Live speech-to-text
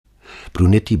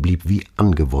Brunetti blieb wie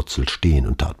angewurzelt stehen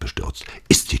und tat bestürzt.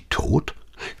 »Ist sie tot?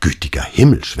 Gütiger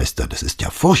Himmel, Schwester, das ist ja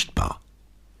furchtbar!«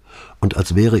 Und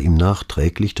als wäre ihm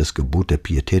nachträglich das Gebot der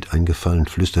Pietät eingefallen,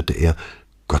 flüsterte er,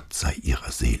 »Gott sei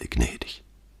ihrer Seele gnädig.«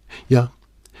 »Ja,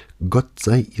 Gott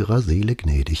sei ihrer Seele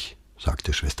gnädig«,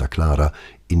 sagte Schwester Clara,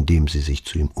 indem sie sich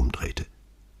zu ihm umdrehte.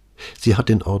 »Sie hat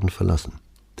den Orden verlassen.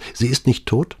 Sie ist nicht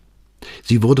tot.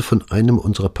 Sie wurde von einem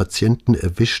unserer Patienten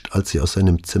erwischt, als sie aus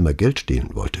seinem Zimmer Geld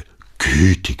stehlen wollte.«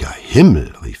 »Gütiger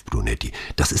Himmel«, rief Brunetti,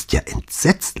 »das ist ja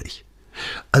entsetzlich.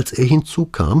 Als er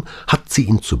hinzukam, hat sie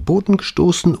ihn zu Boden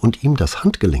gestoßen und ihm das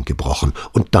Handgelenk gebrochen,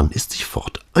 und dann ist sie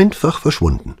fort, einfach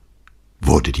verschwunden.«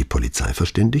 »Wurde die Polizei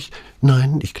verständigt?«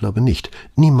 »Nein, ich glaube nicht.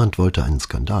 Niemand wollte einen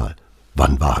Skandal.«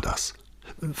 »Wann war das?«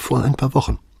 »Vor ein paar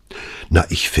Wochen.« »Na,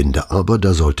 ich finde aber,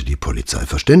 da sollte die Polizei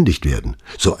verständigt werden.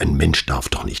 So ein Mensch darf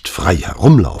doch nicht frei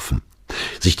herumlaufen.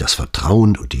 Sich das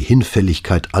Vertrauen und die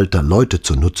Hinfälligkeit alter Leute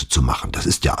zunutze zu machen, das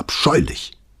ist ja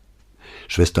abscheulich.«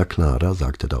 Schwester Clara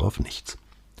sagte darauf nichts.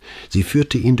 Sie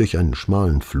führte ihn durch einen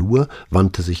schmalen Flur,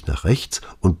 wandte sich nach rechts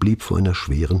und blieb vor einer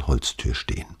schweren Holztür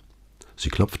stehen. Sie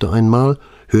klopfte einmal,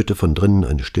 hörte von drinnen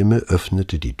eine Stimme,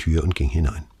 öffnete die Tür und ging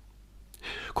hinein.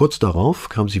 Kurz darauf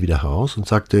kam sie wieder heraus und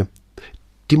sagte,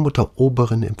 »Die Mutter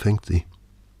Oberin empfängt Sie.«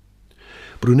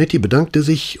 Brunetti bedankte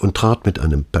sich und trat mit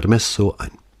einem Permesso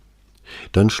ein.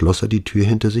 Dann schloss er die Tür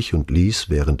hinter sich und ließ,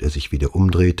 während er sich wieder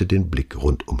umdrehte, den Blick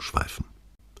rundum schweifen.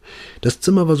 Das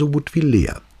Zimmer war so gut wie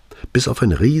leer, bis auf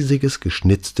ein riesiges,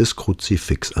 geschnitztes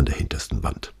Kruzifix an der hintersten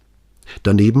Wand.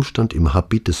 Daneben stand im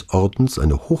Habit des Ordens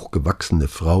eine hochgewachsene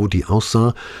Frau, die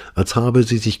aussah, als habe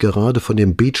sie sich gerade von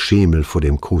dem Betschemel vor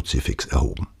dem Kruzifix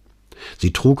erhoben.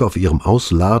 Sie trug auf ihrem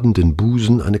ausladenden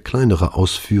Busen eine kleinere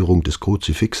Ausführung des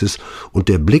Kruzifixes, und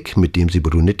der Blick, mit dem sie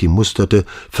Brunetti musterte,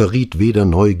 verriet weder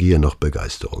Neugier noch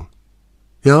Begeisterung.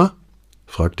 »Ja?«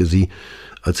 fragte sie,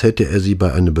 als hätte er sie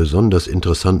bei einem besonders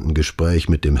interessanten Gespräch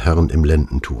mit dem Herrn im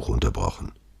Lendentuch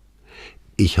unterbrochen.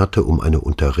 »Ich hatte um eine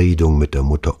Unterredung mit der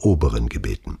Mutter Oberin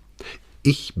gebeten.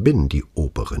 Ich bin die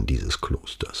Oberin dieses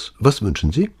Klosters. Was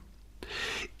wünschen Sie?«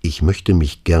 »Ich möchte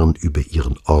mich gern über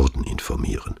Ihren Orden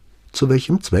informieren.« »Zu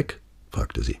welchem Zweck?«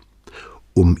 fragte sie.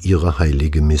 »Um Ihre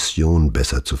heilige Mission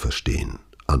besser zu verstehen«,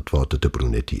 antwortete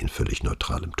Brunetti in völlig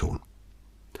neutralem Ton.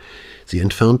 Sie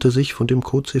entfernte sich von dem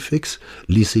Kruzifix,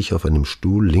 ließ sich auf einem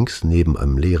Stuhl links neben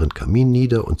einem leeren Kamin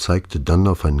nieder und zeigte dann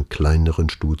auf einen kleineren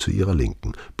Stuhl zu ihrer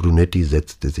Linken. Brunetti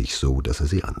setzte sich so, dass er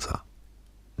sie ansah.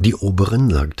 Die Oberin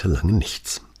sagte lange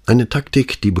nichts. Eine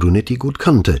Taktik, die Brunetti gut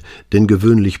kannte, denn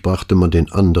gewöhnlich brachte man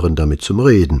den anderen damit zum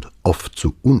Reden, oft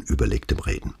zu unüberlegtem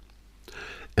Reden.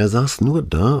 Er saß nur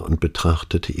da und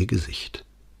betrachtete ihr Gesicht.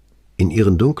 In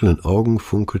ihren dunklen Augen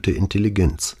funkelte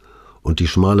Intelligenz, und die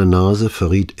schmale Nase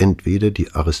verriet entweder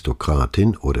die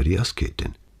Aristokratin oder die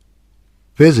Asketin.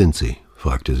 »Wer sind Sie?«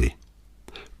 fragte sie.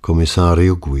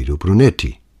 »Kommissario Guido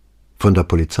Brunetti.« »Von der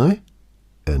Polizei?«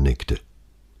 Er nickte.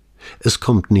 »Es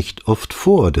kommt nicht oft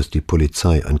vor, dass die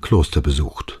Polizei ein Kloster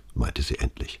besucht«, meinte sie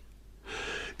endlich.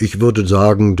 »Ich würde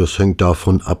sagen, das hängt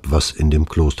davon ab, was in dem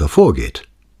Kloster vorgeht.«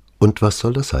 »Und was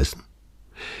soll das heißen?«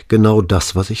 »Genau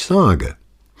das, was ich sage.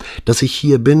 Dass ich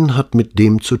hier bin, hat mit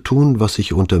dem zu tun, was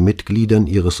sich unter Mitgliedern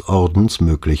Ihres Ordens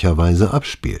möglicherweise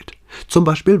abspielt.« »Zum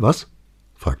Beispiel was?«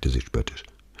 fragte sie spöttisch.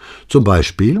 »Zum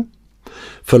Beispiel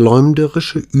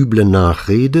verleumderische, üble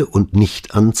Nachrede und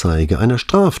Nichtanzeige einer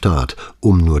Straftat,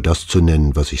 um nur das zu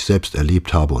nennen, was ich selbst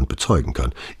erlebt habe und bezeugen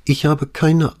kann. Ich habe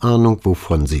keine Ahnung,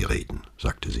 wovon Sie reden«,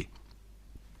 sagte sie.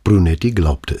 Brunetti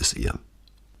glaubte es ihr.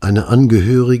 Eine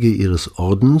Angehörige ihres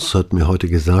Ordens hat mir heute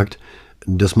gesagt,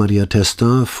 dass Maria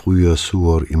Testa, früher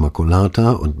Suor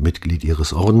Immaculata und Mitglied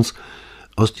ihres Ordens,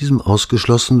 aus diesem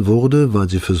ausgeschlossen wurde, weil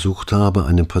sie versucht habe,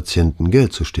 einem Patienten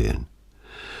Geld zu stehlen.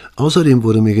 Außerdem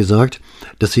wurde mir gesagt,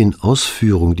 dass sie in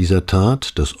Ausführung dieser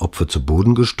Tat das Opfer zu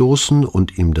Boden gestoßen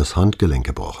und ihm das Handgelenk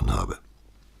gebrochen habe.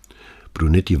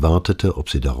 Brunetti wartete, ob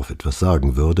sie darauf etwas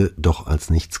sagen würde, doch als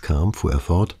nichts kam, fuhr er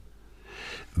fort,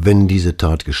 »Wenn diese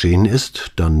Tat geschehen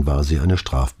ist, dann war sie eine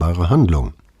strafbare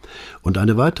Handlung. Und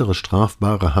eine weitere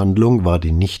strafbare Handlung war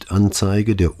die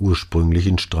Nichtanzeige der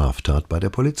ursprünglichen Straftat bei der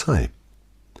Polizei.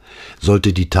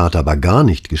 Sollte die Tat aber gar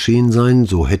nicht geschehen sein,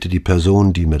 so hätte die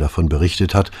Person, die mir davon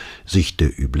berichtet hat, sich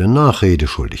der üblen Nachrede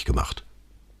schuldig gemacht.«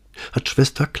 »Hat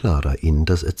Schwester Clara Ihnen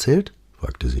das erzählt?«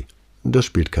 fragte sie. »Das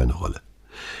spielt keine Rolle.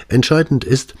 Entscheidend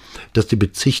ist, dass die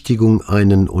Bezichtigung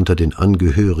einen unter den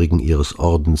Angehörigen ihres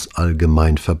Ordens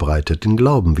allgemein verbreiteten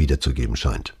Glauben wiederzugeben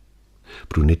scheint.«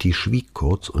 Brunetti schwieg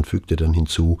kurz und fügte dann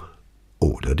hinzu,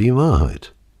 »oder die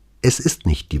Wahrheit.« »Es ist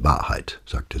nicht die Wahrheit«,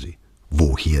 sagte sie.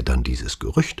 »Woher dann dieses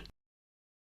Gerücht?«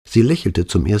 Sie lächelte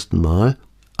zum ersten Mal,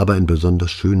 aber ein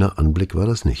besonders schöner Anblick war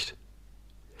das nicht.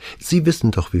 Sie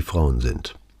wissen doch, wie Frauen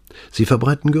sind. Sie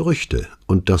verbreiten Gerüchte,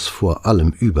 und das vor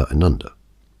allem übereinander.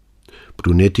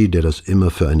 Brunetti, der das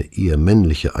immer für eine eher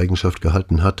männliche Eigenschaft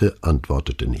gehalten hatte,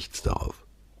 antwortete nichts darauf.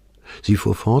 Sie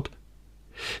fuhr fort: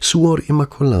 »Suor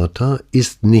Immacolata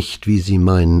ist nicht, wie Sie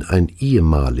meinen, ein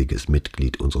ehemaliges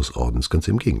Mitglied unseres Ordens, ganz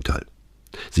im Gegenteil.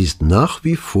 Sie ist nach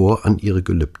wie vor an ihre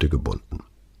Gelübde gebunden.«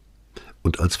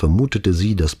 Und als vermutete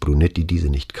sie, dass Brunetti diese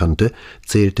nicht kannte,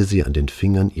 zählte sie an den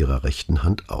Fingern ihrer rechten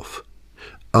Hand auf.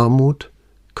 Armut,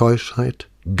 Keuschheit,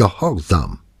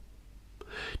 Gehorsam.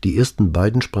 Die ersten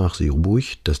beiden sprach sie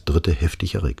ruhig, das dritte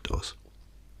heftig erregt aus.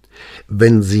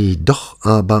 »Wenn sie doch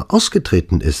aber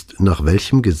ausgetreten ist, nach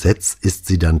welchem Gesetz ist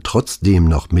sie dann trotzdem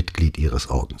noch Mitglied ihres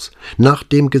Ordens?« »Nach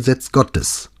dem Gesetz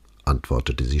Gottes«,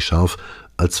 antwortete sie scharf,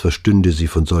 als verstünde sie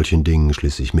von solchen Dingen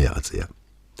schließlich mehr als er.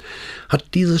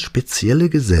 »Hat dieses spezielle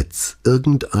Gesetz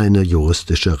irgendeine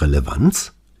juristische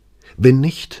Relevanz? Wenn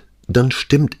nicht, dann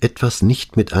stimmt etwas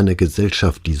nicht mit einer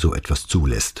Gesellschaft, die so etwas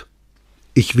zulässt.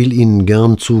 Ich will Ihnen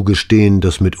gern zugestehen,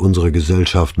 dass mit unserer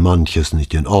Gesellschaft manches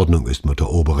nicht in Ordnung ist, Mutter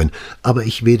Oberin, aber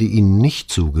ich werde Ihnen nicht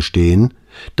zugestehen,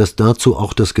 dass dazu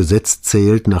auch das Gesetz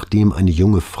zählt, nachdem eine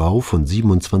junge Frau von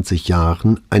 27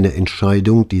 Jahren eine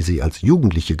Entscheidung, die sie als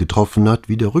Jugendliche getroffen hat,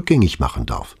 wieder rückgängig machen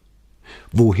darf.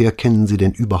 Woher kennen Sie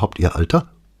denn überhaupt Ihr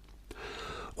Alter?«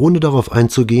 Ohne darauf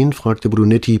einzugehen, fragte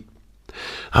Brunetti: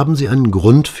 »Haben Sie einen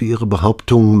Grund für Ihre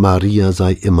Behauptung, Maria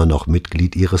sei immer noch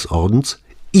Mitglied Ihres Ordens?«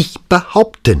 »Ich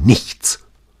behaupte nichts«,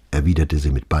 erwiderte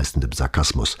sie mit beißendem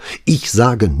Sarkasmus. »Ich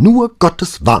sage nur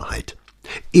Gottes Wahrheit.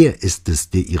 Er ist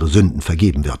es, der ihre Sünden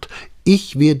vergeben wird.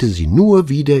 Ich werde sie nur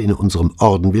wieder in unserem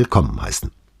Orden willkommen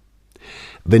heißen.«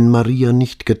 »Wenn Maria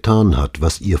nicht getan hat,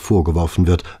 was ihr vorgeworfen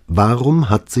wird, warum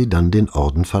hat sie dann den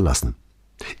Orden verlassen?«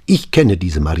 »Ich kenne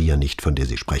diese Maria nicht, von der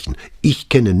Sie sprechen. Ich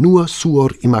kenne nur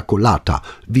Suor Immacolata,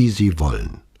 wie Sie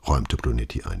wollen«, räumte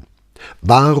Brunetti ein.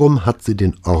 »Warum hat sie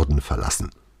den Orden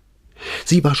verlassen?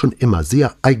 Sie war schon immer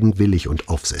sehr eigenwillig und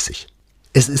aufsässig.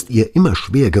 Es ist ihr immer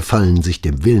schwer gefallen, sich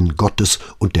dem Willen Gottes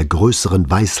und der größeren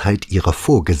Weisheit ihrer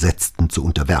Vorgesetzten zu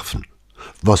unterwerfen.«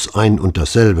 »Was ein und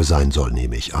dasselbe sein soll,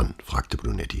 nehme ich an«, fragte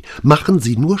Brunetti. »Machen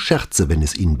Sie nur Scherze, wenn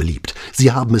es Ihnen beliebt.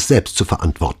 Sie haben es selbst zu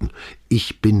verantworten.«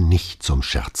 »Ich bin nicht zum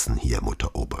Scherzen hier,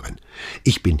 Mutter Oberin.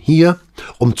 Ich bin hier,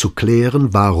 um zu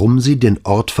klären, warum sie den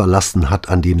Ort verlassen hat,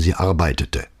 an dem sie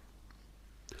arbeitete.«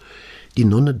 Die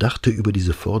Nonne dachte über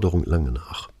diese Forderung lange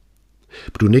nach.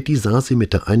 Brunetti sah sie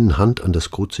mit der einen Hand an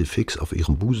das Kruzifix auf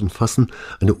ihrem Busen fassen,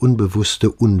 eine unbewusste,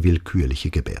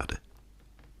 unwillkürliche Gebärde.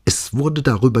 »Es wurde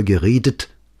darüber geredet«,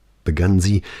 begann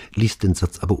sie, ließ den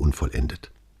Satz aber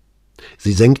unvollendet.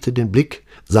 Sie senkte den Blick,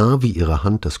 sah, wie ihre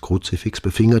Hand das Kruzifix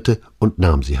befingerte und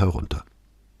nahm sie herunter.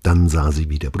 Dann sah sie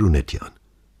wieder Brunetti an.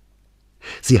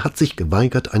 Sie hat sich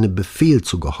geweigert, einem Befehl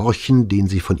zu gehorchen, den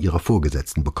sie von ihrer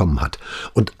Vorgesetzten bekommen hat.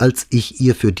 Und als ich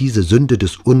ihr für diese Sünde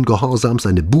des Ungehorsams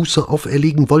eine Buße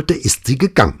auferlegen wollte, ist sie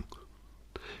gegangen.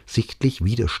 Sichtlich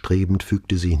widerstrebend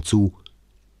fügte sie hinzu: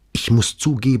 »Ich muss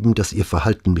zugeben, dass ihr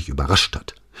Verhalten mich überrascht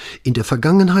hat. In der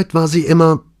Vergangenheit war sie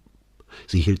immer...«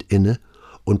 Sie hielt inne,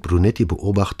 und Brunetti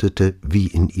beobachtete, wie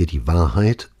in ihr die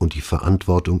Wahrheit und die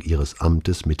Verantwortung ihres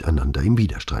Amtes miteinander im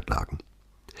Widerstreit lagen.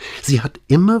 »Sie hat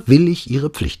immer willig ihre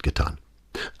Pflicht getan.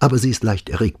 Aber sie ist leicht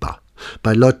erregbar.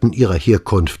 Bei Leuten ihrer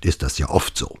Herkunft ist das ja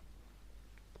oft so.«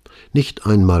 Nicht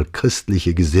einmal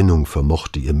christliche Gesinnung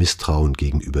vermochte ihr Misstrauen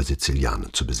gegenüber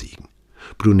Sizilianern zu besiegen.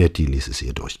 Brunetti ließ es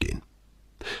ihr durchgehen.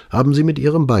 »Haben Sie mit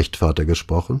Ihrem Beichtvater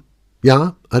gesprochen?«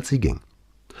 »Ja, als sie ging.«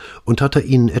 »Und hat er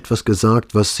Ihnen etwas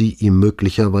gesagt, was sie ihm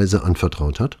möglicherweise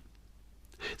anvertraut hat?«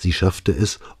 Sie schaffte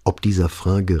es, ob dieser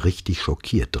Frage richtig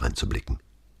schockiert dreinzublicken.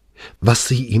 »Was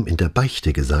sie ihm in der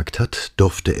Beichte gesagt hat,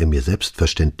 durfte er mir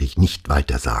selbstverständlich nicht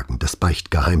weiter sagen. Das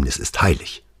Beichtgeheimnis ist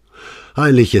heilig.«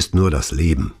 »Heilig ist nur das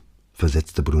Leben«,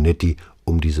 versetzte Brunetti,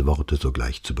 um diese Worte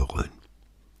sogleich zu bereuen.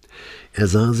 Er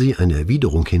sah sie eine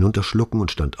Erwiderung hinunterschlucken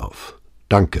und stand auf.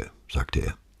 »Danke«, sagte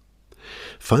er.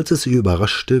 Falls es sie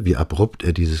überraschte, wie abrupt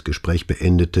er dieses Gespräch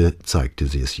beendete, zeigte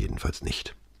sie es jedenfalls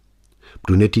nicht.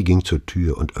 Brunetti ging zur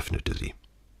Tür und öffnete sie.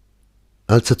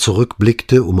 Als er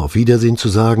zurückblickte, um auf Wiedersehen zu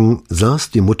sagen,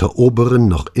 saß die Mutter Oberin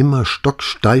noch immer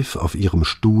stocksteif auf ihrem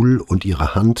Stuhl und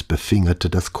ihre Hand befingerte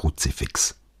das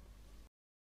Kruzifix.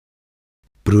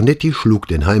 Brunetti schlug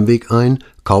den Heimweg ein,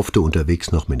 kaufte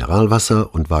unterwegs noch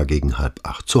Mineralwasser und war gegen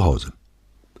 7:30 zu Hause.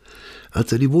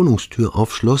 Als er die Wohnungstür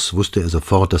aufschloss, wusste er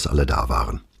sofort, dass alle da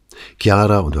waren.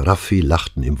 Chiara und Raffi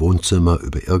lachten im Wohnzimmer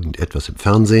über irgendetwas im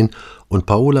Fernsehen und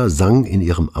Paola sang in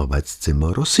ihrem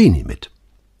Arbeitszimmer Rossini mit.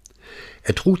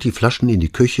 Er trug die Flaschen in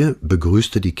die Küche,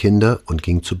 begrüßte die Kinder und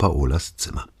ging zu Paolas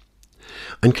Zimmer.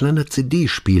 Ein kleiner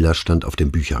CD-Spieler stand auf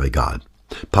dem Bücherregal.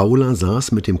 Paola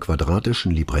saß mit dem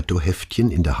quadratischen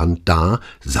Librettoheftchen in der Hand da,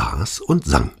 saß und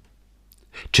sang.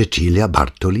 »Cecilia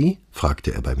Bartoli?«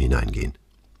 fragte er beim Hineingehen.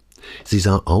 Sie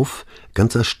sah auf,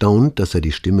 ganz erstaunt, dass er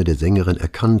die Stimme der Sängerin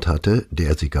erkannt hatte,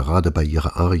 der sie gerade bei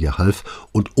ihrer Arie half,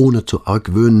 und ohne zu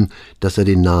argwöhnen, dass er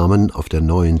den Namen auf der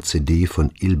neuen CD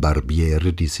von Il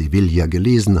Barbiere di Sevilla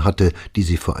gelesen hatte, die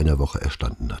sie vor einer Woche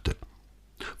erstanden hatte.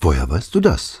 »Woher weißt du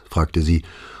das?« fragte sie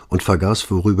und vergaß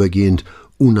vorübergehend,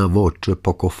 Una voce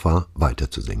poco fa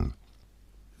weiterzusingen.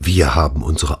 »Wir haben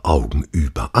unsere Augen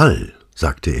überall«,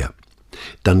 sagte er.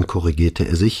 Dann korrigierte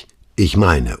er sich, »ich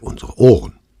meine unsere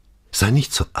Ohren.« »Sei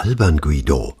nicht so albern,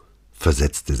 Guido«,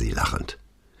 versetzte sie lachend.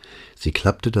 Sie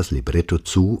klappte das Libretto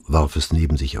zu, warf es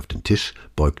neben sich auf den Tisch,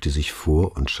 beugte sich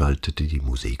vor und schaltete die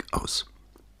Musik aus.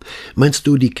 »Meinst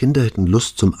du, die Kinder hätten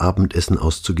Lust, zum Abendessen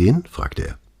auszugehen?« fragte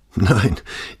er. »Nein,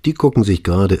 die gucken sich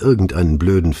gerade irgendeinen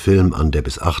blöden Film an, der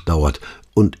bis 8 dauert,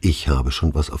 und ich habe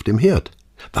schon was auf dem Herd.«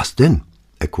 »Was denn?«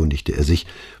 erkundigte er sich,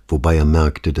 wobei er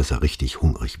merkte, dass er richtig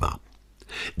hungrig war.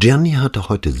 »Gianni hatte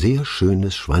heute sehr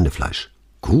schönes Schweinefleisch.«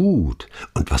 »Gut,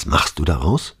 und was machst du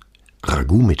daraus?«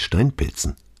 »Ragout mit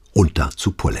Steinpilzen. Und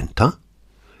dazu Polenta?«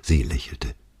 Sie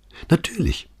lächelte.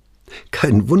 »Natürlich.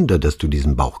 Kein Wunder, dass du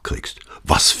diesen Bauch kriegst.«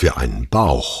 »Was für einen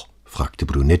Bauch?« fragte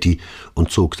Brunetti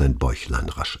und zog sein Bäuchlein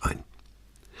rasch ein.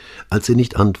 Als sie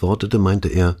nicht antwortete, meinte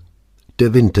er,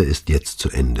 »Der Winter ist jetzt zu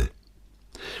Ende.«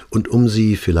 Und um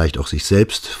sie, vielleicht auch sich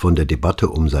selbst, von der Debatte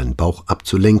um seinen Bauch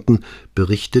abzulenken,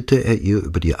 berichtete er ihr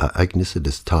über die Ereignisse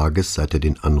des Tages, seit er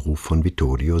den Anruf von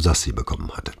Vittorio Sassi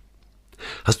bekommen hatte.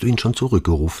 »Hast du ihn schon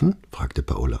zurückgerufen?« fragte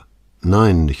Paola.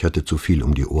 »Nein, ich hatte zu viel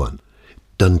um die Ohren.«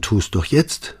 »Dann tu's doch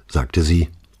jetzt«, sagte sie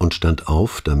und stand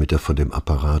auf, damit er von dem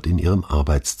Apparat in ihrem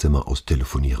Arbeitszimmer aus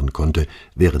telefonieren konnte,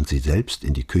 während sie selbst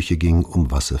in die Küche ging,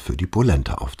 um Wasser für die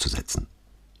Polenta aufzusetzen.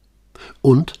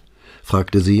 »Und?«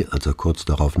 fragte sie, als er kurz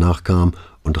darauf nachkam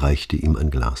und reichte ihm ein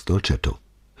Glas Dolcetto.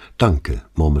 »Danke«,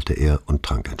 murmelte er und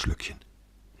trank ein Schlückchen.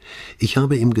 »Ich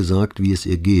habe ihm gesagt, wie es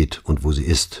ihr geht und wo sie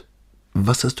ist.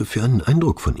 Was hast du für einen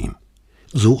Eindruck von ihm?«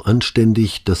 »So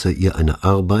anständig, dass er ihr eine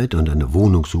Arbeit und eine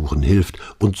Wohnung suchen hilft,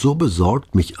 und so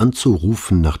besorgt, mich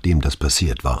anzurufen, nachdem das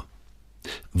passiert war.«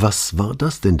 »Was war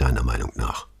das denn deiner Meinung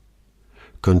nach?«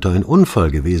 »Könnte ein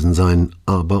Unfall gewesen sein,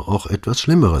 aber auch etwas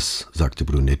Schlimmeres«, sagte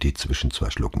Brunetti zwischen 2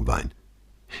 Schlucken Wein.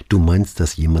 »Du meinst,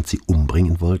 dass jemand sie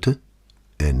umbringen wollte?«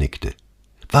 Er nickte.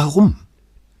 »Warum?«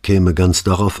 »Käme ganz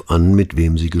darauf an, mit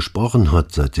wem sie gesprochen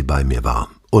hat, seit sie bei mir war,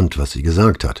 und was sie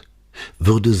gesagt hat.«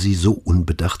 »Würde sie so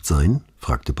unbedacht sein?«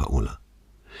 fragte Paola.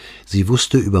 Sie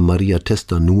wusste über Maria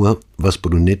Testa nur, was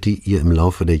Brunetti ihr im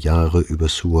Laufe der Jahre über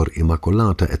Suor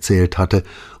Immacolata erzählt hatte,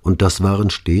 und das waren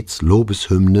stets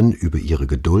Lobeshymnen über ihre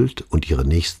Geduld und ihre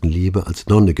Nächstenliebe als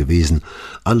Nonne gewesen,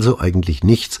 also eigentlich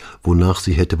nichts, wonach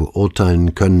sie hätte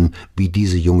beurteilen können, wie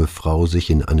diese junge Frau sich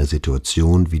in einer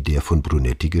Situation wie der von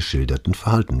Brunetti geschilderten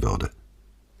verhalten würde.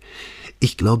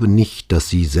 »Ich glaube nicht, dass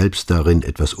sie selbst darin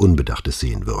etwas Unbedachtes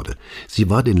sehen würde. Sie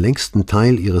war den längsten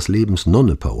Teil ihres Lebens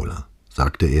Nonne, Paola«,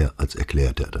 sagte er, als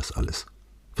erklärte er das alles.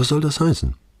 »Was soll das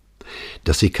heißen?«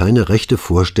 »Dass sie keine rechte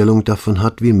Vorstellung davon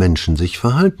hat, wie Menschen sich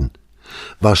verhalten.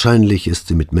 Wahrscheinlich ist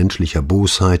sie mit menschlicher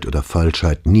Bosheit oder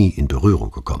Falschheit nie in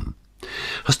Berührung gekommen.«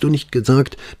 »Hast du nicht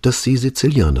gesagt, dass sie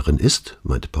Sizilianerin ist?«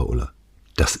 meinte Paola.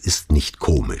 »Das ist nicht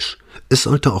komisch. Es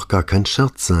sollte auch gar kein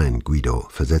Scherz sein, Guido«,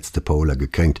 versetzte Paola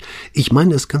gekränkt. »Ich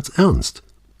meine es ganz ernst.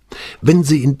 Wenn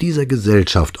sie in dieser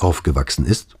Gesellschaft aufgewachsen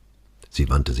ist«, sie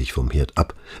wandte sich vom Herd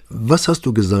ab, »was hast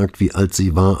du gesagt, wie alt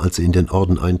sie war, als sie in den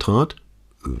Orden eintrat?«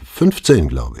 15,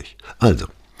 glaube ich. »Also,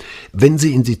 wenn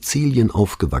sie in Sizilien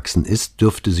aufgewachsen ist,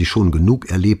 dürfte sie schon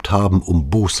genug erlebt haben, um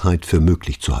Bosheit für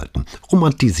möglich zu halten.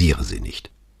 Romantisiere sie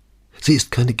nicht. Sie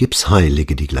ist keine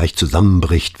Gipsheilige, die gleich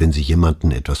zusammenbricht, wenn sie jemanden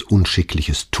etwas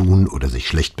Unschickliches tun oder sich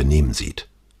schlecht benehmen sieht.«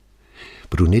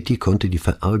 Brunetti konnte die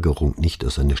Verärgerung nicht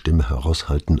aus seiner Stimme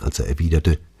heraushalten, als er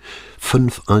erwiderte,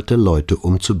 »5 alte Leute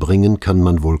umzubringen, kann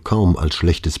man wohl kaum als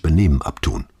schlechtes Benehmen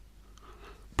abtun.«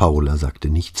 Paola sagte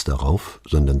nichts darauf,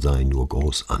 sondern sah ihn nur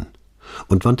groß an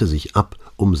und wandte sich ab,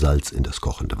 um Salz in das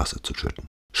kochende Wasser zu schütten.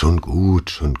 »Schon gut,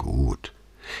 schon gut.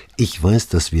 Ich weiß,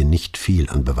 dass wir nicht viel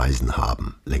an Beweisen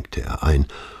haben«, lenkte er ein,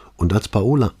 und als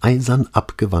Paola eisern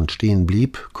abgewandt stehen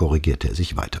blieb, korrigierte er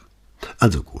sich weiter.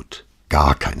 »Also gut,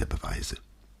 gar keine Beweise.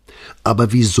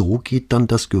 Aber wieso geht dann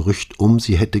das Gerücht um,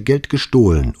 sie hätte Geld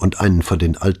gestohlen und einen von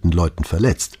den alten Leuten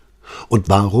verletzt? Und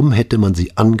warum hätte man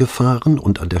sie angefahren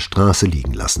und an der Straße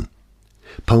liegen lassen?«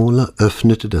 Paola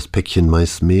öffnete das Päckchen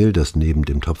Maismehl, das neben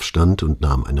dem Topf stand, und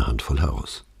nahm eine Handvoll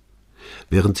heraus.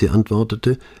 Während sie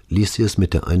antwortete, ließ sie es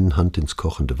mit der einen Hand ins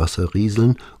kochende Wasser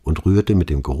rieseln und rührte mit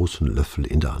dem großen Löffel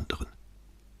in der anderen.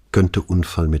 Könnte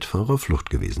Unfall mit Fahrerflucht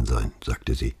gewesen sein,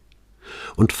 sagte sie.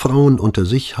 Und Frauen unter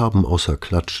sich haben außer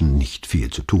Klatschen nicht viel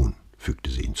zu tun, fügte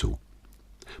sie hinzu.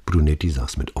 Brunetti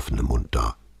saß mit offenem Mund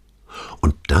da.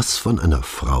 Und das von einer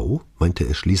Frau, meinte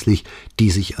er schließlich, die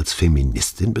sich als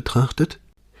Feministin betrachtet?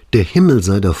 Der Himmel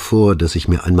sei davor, dass ich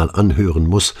mir einmal anhören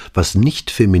muss, was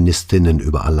Nicht-Feministinnen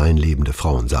über allein lebende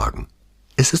Frauen sagen.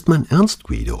 Es ist mein Ernst,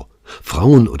 Guido.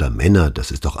 Frauen oder Männer,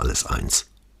 das ist doch alles eins.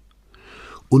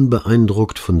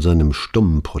 Unbeeindruckt von seinem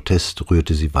stummen Protest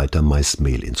rührte sie weiter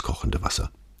Maismehl ins kochende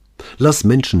Wasser. Lass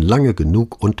Menschen lange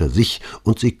genug unter sich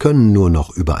und sie können nur noch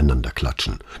übereinander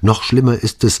klatschen. Noch schlimmer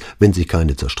ist es, wenn sie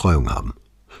keine Zerstreuung haben.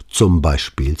 Zum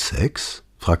Beispiel Sex?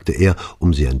 Fragte er,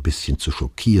 um sie ein bisschen zu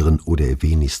schockieren oder ihr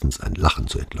wenigstens ein Lachen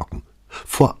zu entlocken.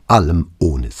 Vor allem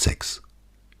ohne Sex.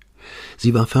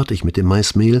 Sie war fertig mit dem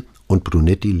Maismehl und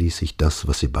Brunetti ließ sich das,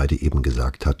 was sie beide eben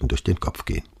gesagt hatten, durch den Kopf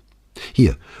gehen.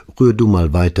 »Hier, rühr du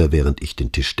mal weiter, während ich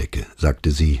den Tisch decke«, sagte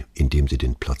sie, indem sie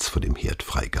den Platz vor dem Herd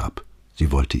freigab.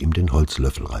 Sie wollte ihm den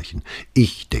Holzlöffel reichen.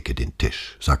 »Ich decke den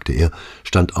Tisch«, sagte er,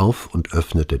 stand auf und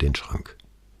öffnete den Schrank.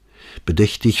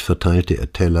 Bedächtig verteilte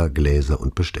er Teller, Gläser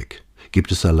und Besteck.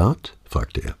 »Gibt es Salat?«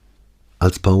 fragte er.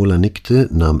 Als Paola nickte,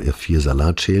 nahm er 4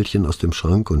 Salatschälchen aus dem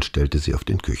Schrank und stellte sie auf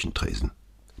den Küchentresen.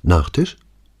 »Nachtisch?«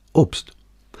 »Obst.«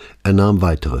 Er nahm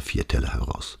weitere 4 Teller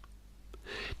heraus.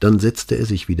 Dann setzte er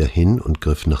sich wieder hin und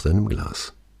griff nach seinem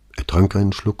Glas. Er trank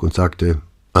einen Schluck und sagte,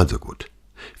 »Also gut,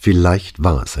 vielleicht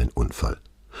war es ein Unfall.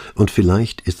 Und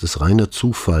vielleicht ist es reiner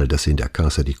Zufall, dass Sie in der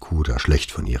Casa di Cura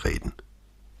schlecht von ihr reden.«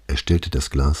 Er stellte das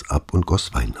Glas ab und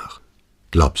goss Wein nach.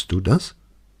 »Glaubst du das?«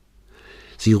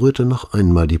 Sie rührte noch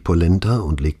einmal die Polenta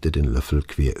und legte den Löffel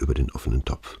quer über den offenen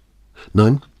Topf.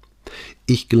 »Nein,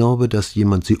 ich glaube, dass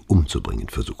jemand sie umzubringen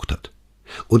versucht hat.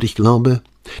 Und ich glaube,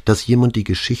 dass jemand die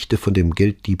Geschichte von dem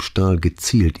Gelddiebstahl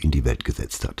gezielt in die Welt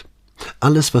gesetzt hat.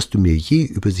 Alles, was du mir je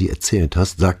über sie erzählt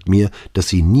hast, sagt mir, dass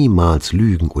sie niemals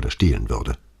lügen oder stehlen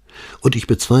würde. Und ich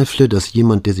bezweifle, dass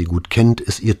jemand, der sie gut kennt,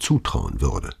 es ihr zutrauen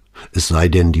würde. Es sei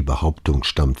denn, die Behauptung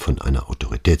stammt von einer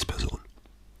Autoritätsperson.«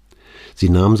 Sie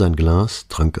nahm sein Glas,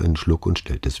 trank einen Schluck und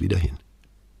stellte es wieder hin.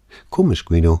 »Komisch,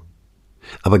 Guido.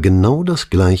 Aber genau das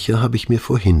Gleiche habe ich mir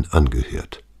vorhin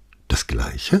angehört.« »Das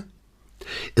Gleiche?«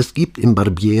 »Es gibt im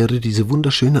Barbiere diese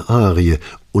wunderschöne Arie,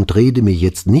 und rede mir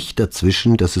jetzt nicht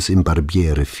dazwischen, dass es im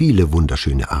Barbiere viele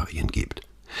wunderschöne Arien gibt.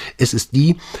 Es ist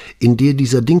die, in der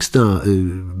dieser Dings da,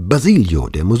 Basilio,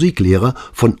 der Musiklehrer,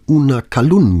 von una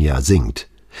calunnia singt,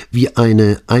 wie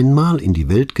eine einmal in die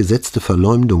Welt gesetzte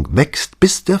Verleumdung wächst,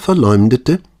 bis der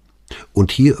Verleumdete...«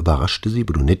 Und hier überraschte sie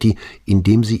Brunetti,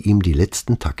 indem sie ihm die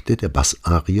letzten Takte der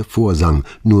Bassarie vorsang,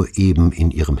 nur eben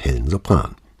in ihrem hellen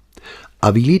Sopran.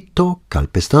 Avilito,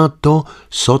 calpestato,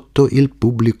 sotto il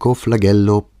pubblico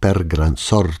flagello per gran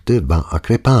sorte va a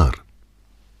crepar.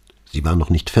 Sie war noch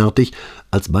nicht fertig,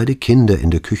 als beide Kinder in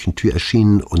der Küchentür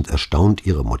erschienen und erstaunt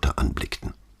ihre Mutter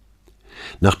anblickten.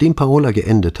 Nachdem Paola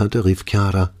geendet hatte, rief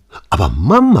Chiara, »Aber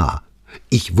Mama,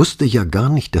 ich wusste ja gar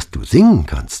nicht, dass du singen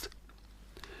kannst.«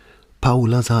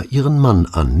 Paola sah ihren Mann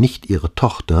an, nicht ihre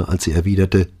Tochter, als sie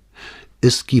erwiderte,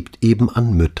 »Es gibt eben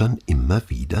an Müttern immer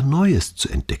wieder Neues zu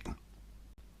entdecken.«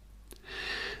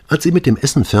 Als sie mit dem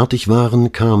Essen fertig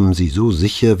waren, kamen sie so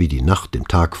sicher, wie die Nacht dem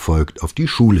Tag folgt, auf die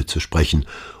Schule zu sprechen,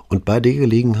 und bei der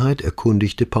Gelegenheit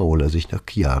erkundigte Paola sich nach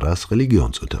Chiaras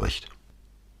Religionsunterricht.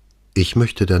 »Ich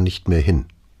möchte da nicht mehr hin«,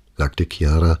 sagte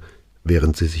Chiara,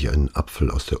 während sie sich einen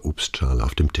Apfel aus der Obstschale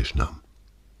auf dem Tisch nahm.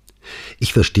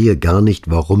 »Ich verstehe gar nicht,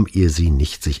 warum ihr sie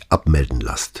nicht sich abmelden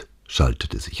lasst«,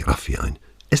 schaltete sich Raffi ein.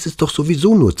 »Es ist doch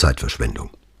sowieso nur Zeitverschwendung.«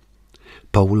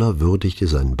 Paola würdigte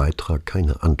seinen Beitrag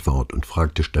keine Antwort und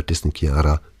fragte stattdessen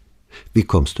Chiara, »Wie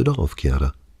kommst du darauf,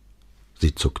 Chiara?«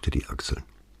 Sie zuckte die Achseln.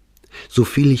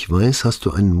 »Soviel ich weiß, hast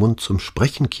du einen Mund zum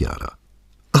Sprechen, Chiara.«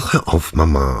 »Ach, hör auf,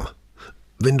 Mama.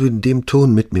 Wenn du in dem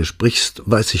Ton mit mir sprichst,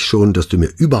 weiß ich schon, dass du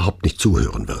mir überhaupt nicht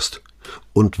zuhören wirst.«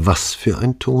 »Und was für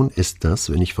ein Ton ist das,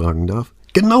 wenn ich fragen darf?«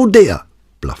 »Genau der«,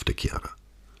 blaffte Chiara.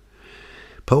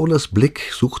 Paolas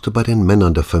Blick suchte bei den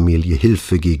Männern der Familie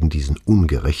Hilfe gegen diesen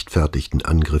ungerechtfertigten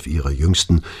Angriff ihrer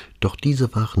Jüngsten, doch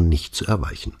diese waren nicht zu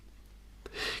erweichen.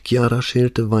 Chiara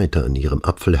schälte weiter an ihrem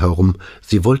Apfel herum,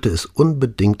 sie wollte es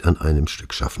unbedingt an einem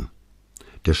Stück schaffen.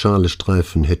 Der schale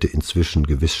Streifen hätte inzwischen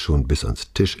gewiss schon bis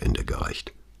ans Tischende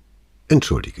gereicht.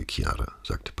 »Entschuldige, Chiara«,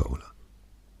 sagte Paola.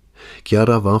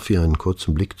 Chiara warf ihr einen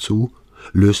kurzen Blick zu,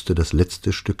 löste das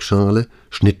letzte Stück Schale,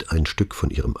 schnitt ein Stück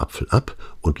von ihrem Apfel ab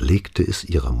und legte es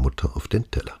ihrer Mutter auf den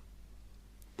Teller.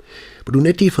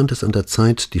 Brunetti fand es an der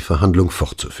Zeit, die Verhandlung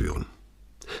fortzuführen.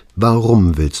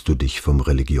 »Warum willst du dich vom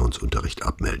Religionsunterricht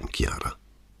abmelden, Chiara?«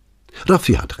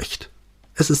 »Raffi hat recht.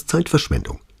 Es ist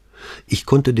Zeitverschwendung. Ich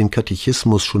konnte den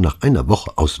Katechismus schon nach einer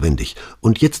Woche auswendig,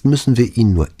 und jetzt müssen wir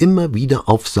ihn nur immer wieder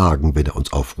aufsagen, wenn er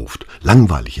uns aufruft.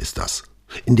 Langweilig ist das.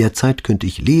 In der Zeit könnte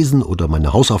ich lesen oder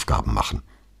meine Hausaufgaben machen.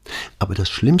 Aber das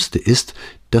Schlimmste ist,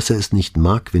 dass er es nicht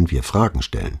mag, wenn wir Fragen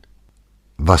stellen.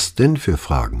 »Was denn für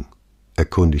Fragen?«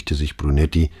 erkundigte sich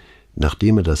Brunetti,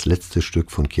 nachdem er das letzte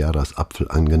Stück von Chiaras Apfel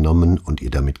angenommen und ihr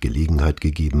damit Gelegenheit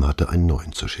gegeben hatte, einen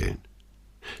neuen zu schälen.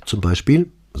 »Zum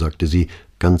Beispiel«, sagte sie,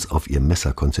 ganz auf ihr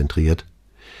Messer konzentriert,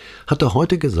 »hat er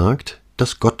heute gesagt,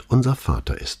 dass Gott unser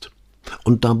Vater ist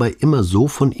und dabei immer so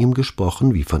von ihm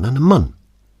gesprochen wie von einem Mann.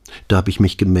 Da habe ich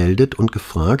mich gemeldet und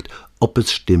gefragt, ob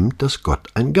es stimmt, dass Gott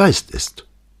ein Geist ist.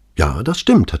 Ja, das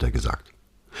stimmt, hat er gesagt.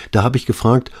 Da habe ich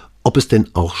gefragt, ob es denn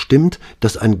auch stimmt,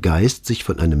 dass ein Geist sich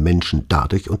von einem Menschen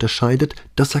dadurch unterscheidet,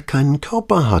 dass er keinen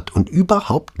Körper hat und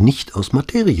überhaupt nicht aus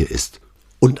Materie ist.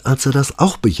 Und als er das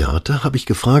auch bejahte, habe ich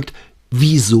gefragt,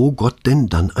 wieso Gott denn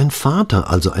dann ein Vater,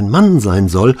 also ein Mann sein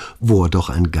soll, wo er doch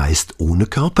ein Geist ohne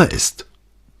Körper ist.«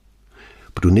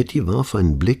 Brunetti warf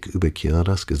einen Blick über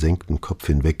Chiaras gesenkten Kopf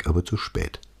hinweg, aber zu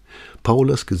spät.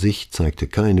 Paulas Gesicht zeigte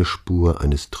keine Spur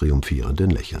eines triumphierenden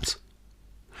Lächelns.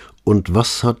 »Und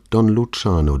was hat Don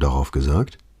Luciano darauf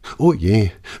gesagt?« »Oh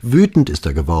je, wütend ist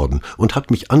er geworden und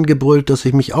hat mich angebrüllt, dass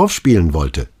ich mich aufspielen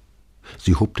wollte.«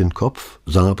 Sie hob den Kopf,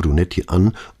 sah Brunetti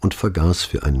an und vergaß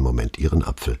für einen Moment ihren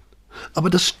Apfel. »Aber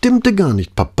das stimmte gar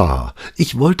nicht, Papa.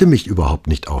 Ich wollte mich überhaupt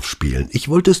nicht aufspielen. Ich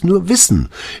wollte es nur wissen.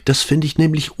 Das finde ich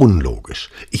nämlich unlogisch.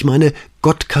 Ich meine,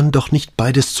 Gott kann doch nicht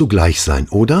beides zugleich sein,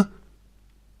 oder?«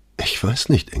 »Ich weiß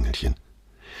nicht, Engelchen.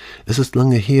 Es ist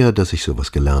lange her, dass ich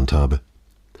sowas gelernt habe.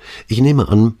 Ich nehme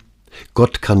an,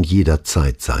 Gott kann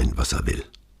jederzeit sein, was er will.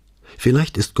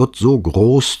 Vielleicht ist Gott so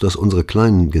groß, dass unsere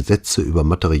kleinen Gesetze über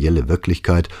materielle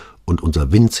Wirklichkeit und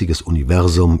unser winziges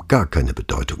Universum gar keine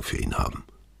Bedeutung für ihn haben.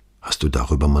 Hast du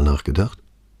darüber mal nachgedacht?«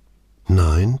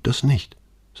 »Nein, das nicht«,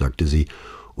 sagte sie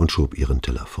und schob ihren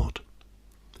Teller fort.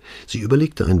 Sie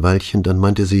überlegte ein Weilchen, dann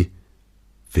meinte sie,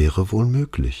 »wäre wohl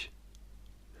möglich.«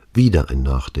 Wieder ein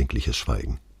nachdenkliches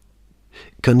Schweigen.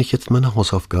 »Kann ich jetzt meine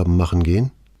Hausaufgaben machen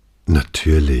gehen?«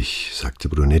 »Natürlich«, sagte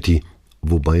Brunetti,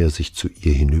 wobei er sich zu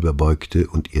ihr hinüberbeugte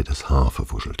und ihr das Haar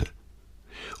verwuschelte.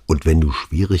 »Und wenn du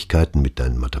Schwierigkeiten mit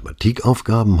deinen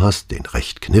Mathematikaufgaben hast, den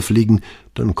recht kniffligen,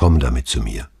 dann komm damit zu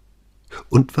mir.«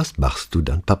 »Und was machst du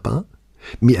dann, Papa?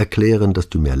 Mir erklären, dass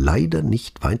du mir leider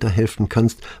nicht weiterhelfen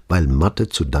kannst, weil Mathe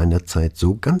zu deiner Zeit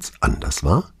so ganz anders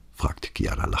war?« fragte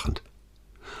Chiara lachend.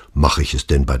 »Mache ich es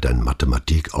denn bei deinen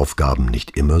Mathematikaufgaben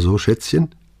nicht immer so,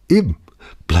 Schätzchen? Eben,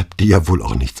 bleibt dir ja wohl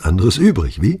auch nichts anderes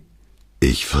übrig, wie?«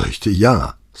 »Ich fürchte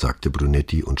ja«, sagte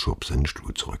Brunetti und schob seinen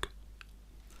Stuhl zurück.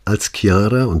 Als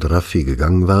Chiara und Raffi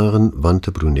gegangen waren,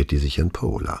 wandte Brunetti sich an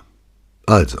Paola.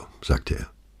 »Also«, sagte er.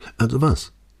 »Also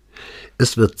was?«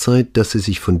 »Es wird Zeit, dass sie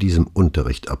sich von diesem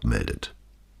Unterricht abmeldet.«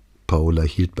 Paola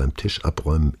hielt beim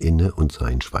Tischabräumen inne und sah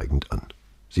ihn schweigend an.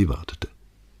 Sie wartete.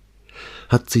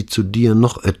 »Hat sie zu dir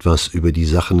noch etwas über die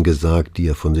Sachen gesagt, die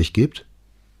er von sich gibt?«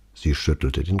 Sie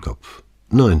schüttelte den Kopf.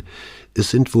 »Nein, es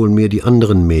sind wohl mehr die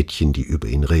anderen Mädchen, die über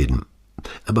ihn reden.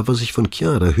 Aber was ich von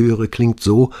Chiara höre, klingt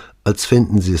so, als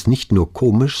fänden sie es nicht nur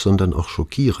komisch, sondern auch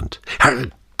schockierend.«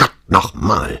 »Herrgott,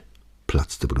 nochmal«,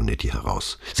 platzte Brunetti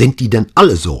heraus. »Sind die denn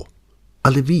alle so?«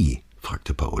 »Alle wie?«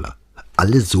 fragte Paola.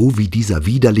 »Alle so wie dieser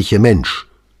widerliche Mensch.«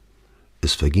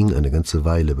 Es verging eine ganze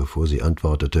Weile, bevor sie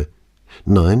antwortete,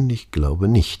 »Nein, ich glaube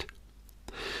nicht.«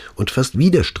 Und fast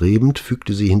widerstrebend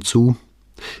fügte sie hinzu,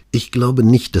 »Ich glaube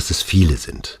nicht, dass es viele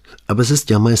sind, aber es ist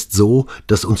ja meist so,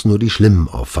 dass uns nur die Schlimmen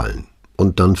auffallen,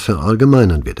 und dann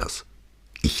verallgemeinern wir das.«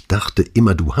 »Ich dachte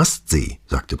immer, du hasst sie«,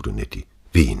 sagte Brunetti.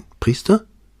 »Wen, Priester?«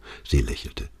 Sie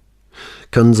lächelte.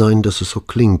 »Kann sein, dass es so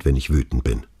klingt, wenn ich wütend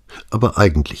bin, aber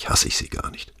eigentlich hasse ich sie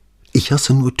gar nicht. Ich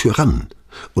hasse nur Tyrannen,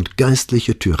 und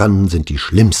geistliche Tyrannen sind die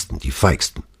schlimmsten, die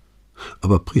feigsten.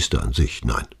 Aber Priester an sich,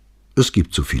 nein, es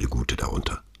gibt zu viele Gute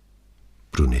darunter.«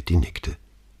 Brunetti nickte.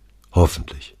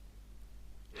 »Hoffentlich.«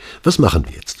 »Was machen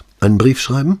wir jetzt? Einen Brief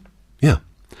schreiben?« »Ja.«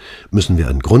 »Müssen wir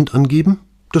einen Grund angeben?«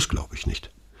 »Das glaube ich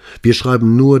nicht. Wir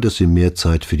schreiben nur, dass sie mehr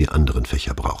Zeit für die anderen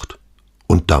Fächer braucht.«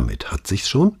 »Und damit hat sich's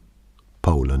schon?«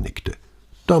 Paola nickte.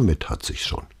 »Damit hat sich's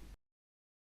schon.«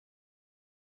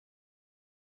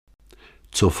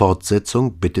 Zur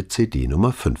Fortsetzung bitte CD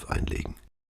Nummer 5 einlegen.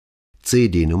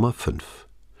 CD Nummer 5.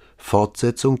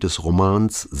 Fortsetzung des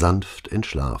Romans Sanft,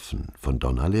 entschlafen von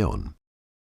Donna Leon.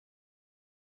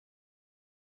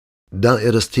 Da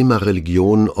er das Thema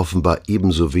Religion offenbar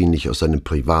ebenso wenig aus seinem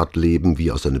Privatleben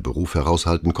wie aus seinem Beruf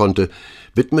heraushalten konnte,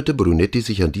 widmete Brunetti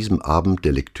sich an diesem Abend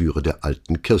der Lektüre der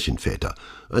alten Kirchenväter,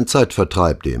 ein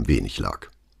Zeitvertreib, der ihm wenig lag.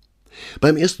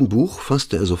 Beim ersten Buch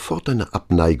fasste er sofort eine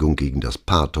Abneigung gegen das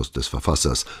Pathos des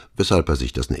Verfassers, weshalb er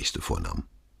sich das nächste vornahm.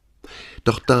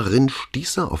 Doch darin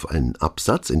stieß er auf einen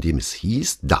Absatz, in dem es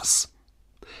hieß, dass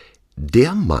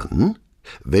der Mann,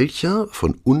 welcher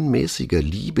von unmäßiger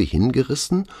Liebe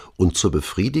hingerissen und zur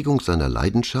Befriedigung seiner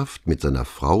Leidenschaft mit seiner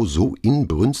Frau so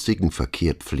inbrünstigen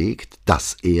Verkehr pflegt,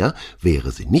 dass er,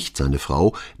 wäre sie nicht seine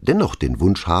Frau, dennoch den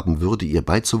Wunsch haben würde, ihr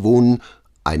beizuwohnen,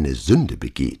 eine Sünde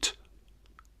begeht.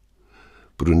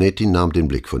 Brunetti nahm den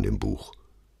Blick von dem Buch.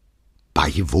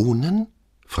 »Beiwohnen?«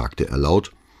 fragte er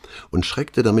laut und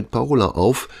schreckte damit Paula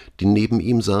auf, die neben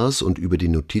ihm saß und über die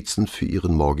Notizen für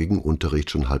ihren morgigen Unterricht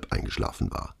schon halb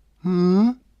eingeschlafen war.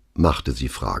 Machte sie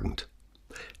fragend.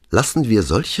 »Lassen wir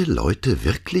solche Leute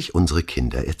wirklich unsere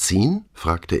Kinder erziehen?«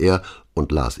 fragte er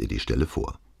und las ihr die Stelle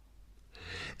vor.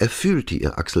 Er fühlte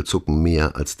ihr Achselzucken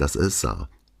mehr, als dass er es sah.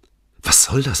 »Was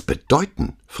soll das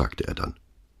bedeuten?« fragte er dann.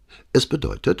 »Es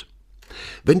bedeutet,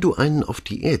 wenn du einen auf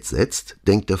Diät setzt,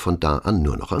 denkt er von da an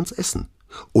nur noch ans Essen.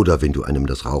 Oder wenn du einem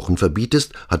das Rauchen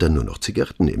verbietest, hat er nur noch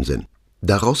Zigaretten im Sinn.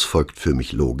 Daraus folgt für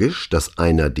mich logisch, dass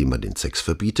einer, dem man den Sex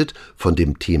verbietet, von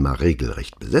dem Thema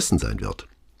regelrecht besessen sein wird.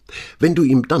 Wenn du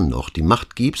ihm dann noch die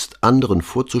Macht gibst, anderen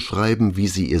vorzuschreiben, wie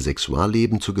sie ihr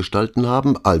Sexualleben zu gestalten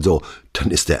haben, also,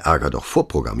 dann ist der Ärger doch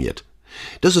vorprogrammiert.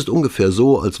 Das ist ungefähr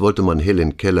so, als wollte man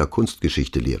Helen Keller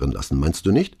Kunstgeschichte lehren lassen, meinst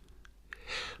du nicht?«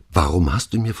 »Warum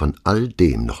hast du mir von all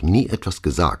dem noch nie etwas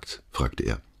gesagt?« fragte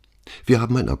er. »Wir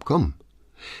haben ein Abkommen.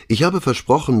 Ich habe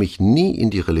versprochen, mich nie in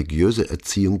die religiöse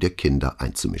Erziehung der Kinder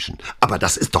einzumischen.« »Aber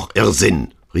das ist doch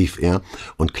Irrsinn«, rief er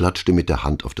und klatschte mit der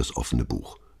Hand auf das offene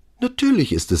Buch.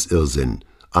 »Natürlich ist es Irrsinn«,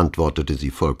 antwortete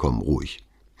sie vollkommen ruhig.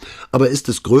 »Aber ist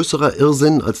es größerer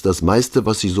Irrsinn als das meiste,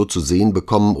 was Sie so zu sehen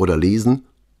bekommen oder lesen?«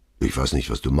 »Ich weiß nicht,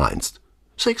 was du meinst.«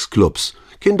 »Sexclubs,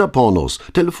 Kinderpornos,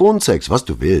 Telefonsex, was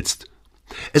du willst.«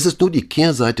 »Es ist nur die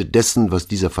Kehrseite dessen, was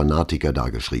dieser Fanatiker da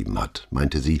geschrieben hat«,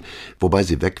 meinte sie, wobei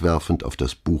sie wegwerfend auf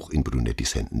das Buch in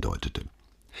Brunettis Händen deutete.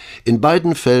 »In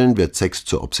beiden Fällen wird Sex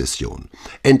zur Obsession.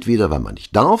 Entweder weil man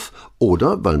nicht darf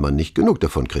oder weil man nicht genug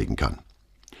davon kriegen kann.«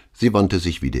 Sie wandte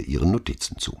sich wieder ihren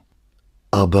Notizen zu.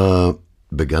 »Aber«,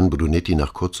 begann Brunetti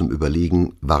nach kurzem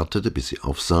Überlegen, wartete, bis sie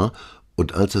aufsah,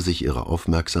 und als er sich ihrer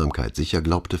Aufmerksamkeit sicher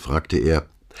glaubte, fragte er,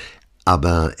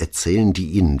 »Aber erzählen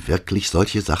die Ihnen wirklich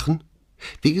solche Sachen?«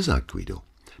 »Wie gesagt, Guido,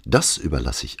 das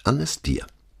überlasse ich alles dir.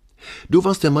 Du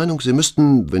warst der Meinung, sie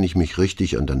müssten, wenn ich mich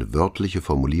richtig an deine wörtliche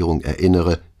Formulierung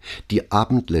erinnere, die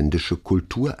abendländische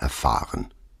Kultur erfahren.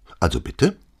 Also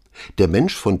bitte, der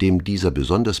Mensch, von dem dieser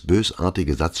besonders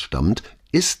bösartige Satz stammt,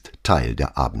 ist Teil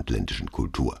der abendländischen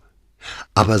Kultur.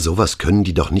 Aber sowas können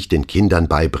die doch nicht den Kindern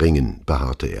beibringen«,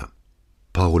 beharrte er.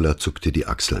 Paula zuckte die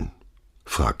Achseln.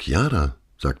 »Frag Chiara«,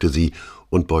 sagte sie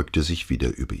und beugte sich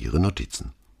wieder über ihre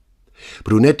Notizen.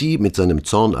 Brunetti, mit seinem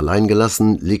Zorn allein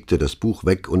gelassen, legte das Buch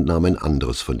weg und nahm ein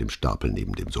anderes von dem Stapel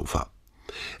neben dem Sofa.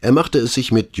 Er machte es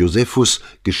sich mit Josephus'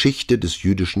 Geschichte des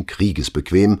jüdischen Krieges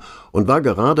bequem und war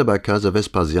gerade bei Kaiser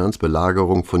Vespasians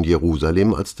Belagerung von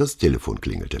Jerusalem, als das Telefon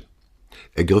klingelte.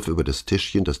 Er griff über das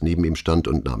Tischchen, das neben ihm stand,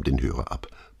 und nahm den Hörer ab.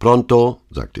 »Pronto«,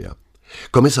 sagte er.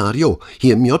 »Kommissario,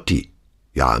 hier Miotti.«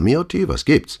 »Ja, Miotti, was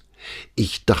gibt's?«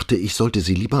 »Ich dachte, ich sollte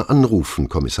Sie lieber anrufen,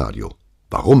 Kommissario.«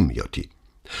 »Warum, Miotti?«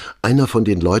 »Einer von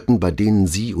den Leuten, bei denen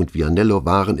Sie und Vianello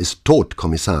waren, ist tot,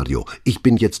 Kommissario. Ich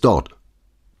bin jetzt dort.«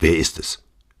 »Wer ist es?«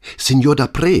 »Signor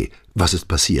Dapre. Was ist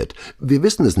passiert? Wir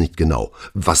wissen es nicht genau.«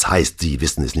 »Was heißt, Sie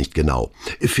wissen es nicht genau?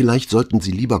 Vielleicht sollten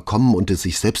Sie lieber kommen und es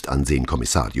sich selbst ansehen,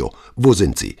 Kommissario. Wo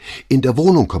sind Sie?« »In der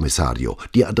Wohnung, Kommissario.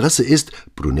 Die Adresse ist...«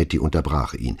 Brunetti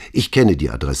unterbrach ihn. »Ich kenne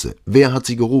die Adresse. Wer hat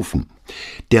Sie gerufen?«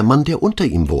 »Der Mann, der unter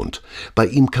ihm wohnt. Bei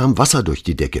ihm kam Wasser durch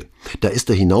die Decke. Da ist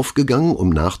er hinaufgegangen, um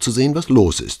nachzusehen, was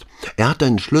los ist. Er hat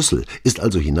einen Schlüssel, ist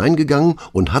also hineingegangen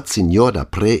und hat Signor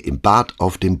Dapre im Bad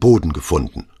auf dem Boden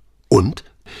gefunden.« »Und?«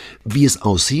 »Wie es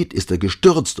aussieht, ist er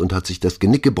gestürzt und hat sich das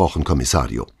Genick gebrochen,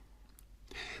 Kommissario.«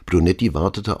 Brunetti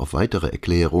wartete auf weitere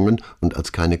Erklärungen, und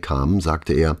als keine kamen,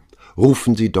 sagte er,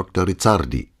 »Rufen Sie Dr.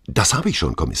 Rizzardi.« »Das habe ich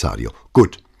schon, Kommissario.«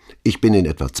 »Gut, ich bin in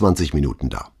etwa 20 Minuten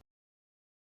da.«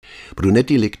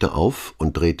 Brunetti legte auf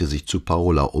und drehte sich zu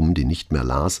Paola um, die nicht mehr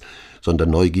las, sondern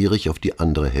neugierig auf die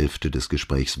andere Hälfte des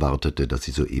Gesprächs wartete, das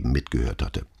sie soeben mitgehört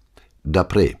hatte.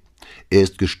 »Dapre, er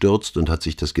ist gestürzt und hat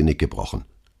sich das Genick gebrochen.«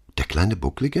 »Der kleine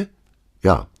Bucklige?«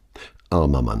 »Ja,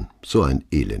 armer Mann, so ein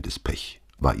elendes Pech«,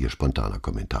 war ihr spontaner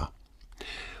Kommentar.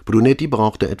 Brunetti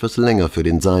brauchte etwas länger für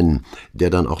den seinen, der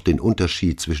dann auch den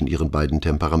Unterschied zwischen ihren beiden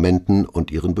Temperamenten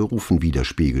und ihren Berufen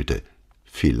widerspiegelte.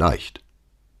 Vielleicht.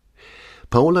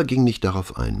 Paola ging nicht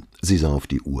darauf ein. Sie sah auf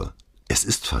die Uhr. Es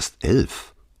ist fast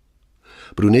 11.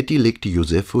 Brunetti legte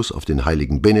Josephus auf den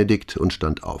heiligen Benedikt und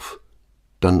stand auf.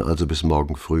 Dann also bis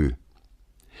morgen früh.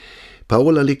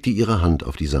 Paola legte ihre Hand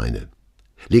auf die seine.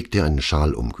 »Leg dir einen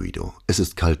Schal um, Guido. Es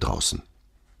ist kalt draußen.«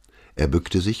 Er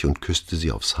bückte sich und küsste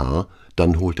sie aufs Haar,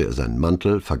 dann holte er seinen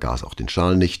Mantel, vergaß auch den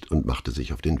Schal nicht und machte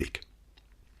sich auf den Weg.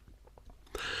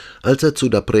 Als er zu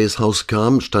Daprés Haus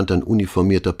kam, stand ein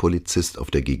uniformierter Polizist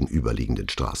auf der gegenüberliegenden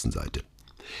Straßenseite.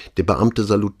 Der Beamte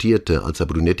salutierte, als er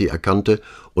Brunetti erkannte,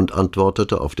 und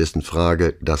antwortete auf dessen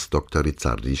Frage, dass Dr.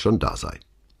 Rizzardi schon da sei.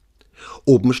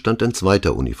 Oben stand ein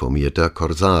zweiter uniformierter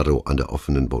Corsaro an der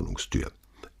offenen Wohnungstür.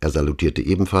 Er salutierte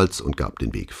ebenfalls und gab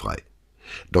den Weg frei.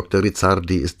 »Dr.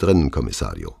 Rizzardi ist drinnen,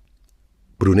 Kommissario.«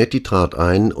 Brunetti trat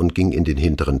ein und ging in den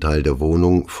hinteren Teil der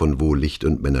Wohnung, von wo Licht-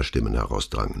 und Männerstimmen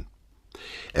herausdrangen.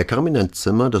 Er kam in ein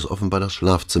Zimmer, das offenbar das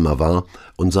Schlafzimmer war,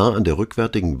 und sah an der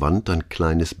rückwärtigen Wand ein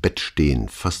kleines Bett stehen,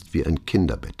 fast wie ein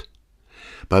Kinderbett.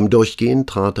 Beim Durchgehen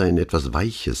trat er in etwas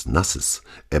Weiches, Nasses.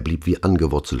 Er blieb wie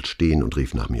angewurzelt stehen und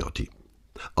rief nach Miotti.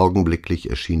 Augenblicklich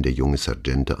erschien der junge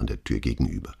Sergeante an der Tür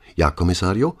gegenüber. »Ja,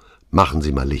 Kommissario, machen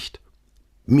Sie mal Licht.«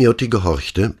 Miotti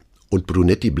gehorchte, und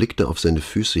Brunetti blickte auf seine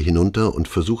Füße hinunter und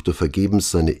versuchte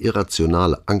vergebens, seine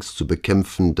irrationale Angst zu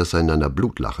bekämpfen, dass er in einer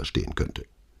Blutlache stehen könnte.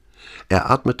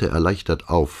 Er atmete erleichtert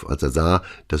auf, als er sah,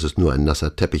 dass es nur ein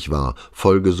nasser Teppich war,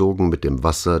 vollgesogen mit dem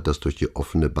Wasser, das durch die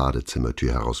offene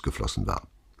Badezimmertür herausgeflossen war.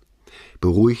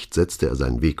 Beruhigt setzte er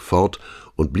seinen Weg fort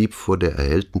und blieb vor der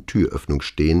erhellten Türöffnung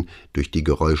stehen, durch die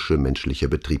Geräusche menschlicher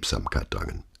Betriebsamkeit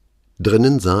drangen.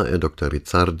 Drinnen sah er Dr.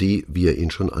 Rizzardi, wie er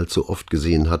ihn schon allzu oft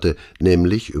gesehen hatte,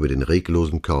 nämlich über den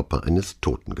reglosen Körper eines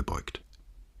Toten gebeugt.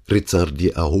 Rizzardi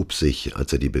erhob sich,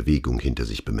 als er die Bewegung hinter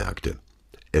sich bemerkte.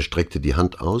 Er streckte die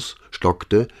Hand aus,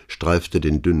 stockte, streifte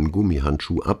den dünnen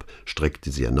Gummihandschuh ab,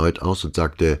 streckte sie erneut aus und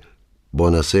sagte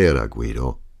 »Buonasera,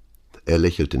 Guido«. Er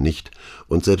lächelte nicht,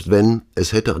 und selbst wenn,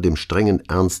 es hätte an dem strengen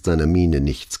Ernst seiner Miene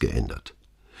nichts geändert.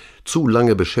 Zu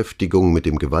lange Beschäftigung mit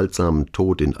dem gewaltsamen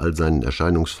Tod in all seinen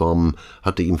Erscheinungsformen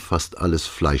hatte ihm fast alles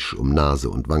Fleisch um Nase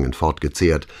und Wangen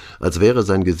fortgezehrt, als wäre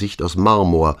sein Gesicht aus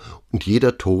Marmor, und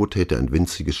jeder Tod hätte ein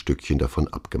winziges Stückchen davon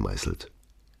abgemeißelt.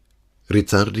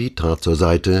 Rizzardi trat zur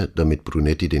Seite, damit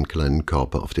Brunetti den kleinen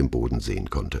Körper auf dem Boden sehen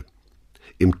konnte.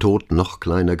 Im Tod noch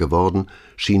kleiner geworden,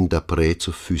 schien Dapré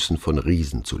zu Füßen von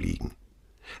Riesen zu liegen.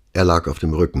 Er lag auf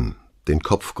dem Rücken, den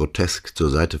Kopf grotesk zur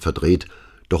Seite verdreht,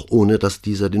 doch ohne dass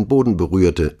dieser den Boden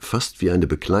berührte, fast wie eine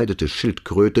bekleidete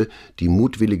Schildkröte, die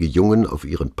mutwillige Jungen auf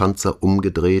ihren Panzer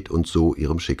umgedreht und so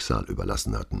ihrem Schicksal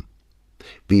überlassen hatten.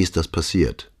 »Wie ist das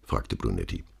passiert?« fragte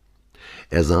Brunetti.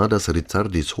 Er sah, dass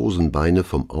Rizzardis Hosenbeine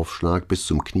vom Aufschlag bis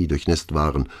zum Knie durchnässt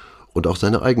waren, und auch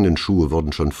seine eigenen Schuhe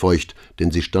wurden schon feucht,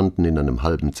 denn sie standen in einem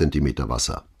halben Zentimeter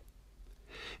Wasser.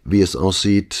 Wie es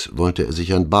aussieht, wollte er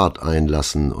sich ein Bad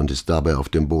einlassen und ist dabei auf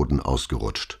dem Boden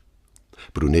ausgerutscht.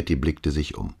 Brunetti blickte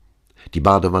sich um. Die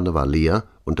Badewanne war leer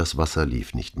und das Wasser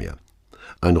lief nicht mehr.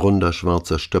 Ein runder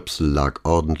schwarzer Stöpsel lag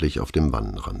ordentlich auf dem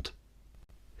Wannenrand.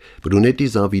 Brunetti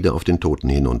sah wieder auf den Toten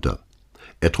hinunter.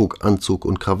 Er trug Anzug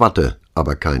und Krawatte,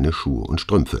 aber keine Schuhe und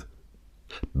Strümpfe.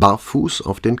 »Barfuß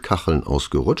auf den Kacheln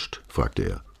ausgerutscht?« fragte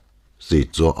er.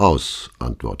 »Sieht so aus«,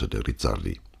 antwortete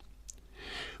Rizzardi.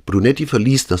 Brunetti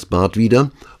verließ das Bad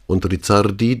wieder, und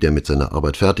Rizzardi, der mit seiner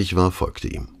Arbeit fertig war, folgte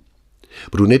ihm.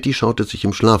 Brunetti schaute sich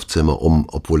im Schlafzimmer um,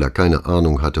 obwohl er keine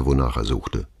Ahnung hatte, wonach er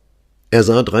suchte. Er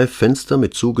sah 3 Fenster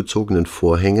mit zugezogenen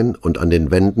Vorhängen und an den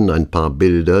Wänden ein paar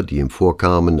Bilder, die ihm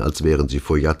vorkamen, als wären sie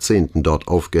vor Jahrzehnten dort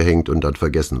aufgehängt und dann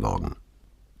vergessen worden.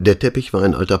 Der Teppich war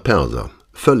ein alter Perser,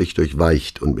 völlig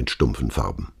durchweicht und mit stumpfen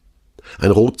Farben.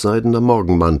 Ein rotseidener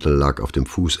Morgenmantel lag auf dem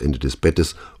Fußende des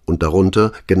Bettes, und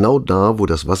darunter, genau da, wo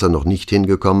das Wasser noch nicht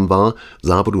hingekommen war,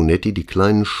 sah Brunetti die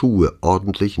kleinen Schuhe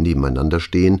ordentlich nebeneinander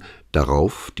stehen,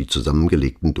 darauf die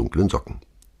zusammengelegten dunklen Socken.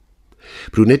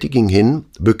 Brunetti ging hin,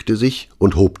 bückte sich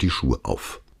und hob die Schuhe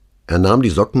auf. Er nahm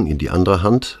die Socken in die andere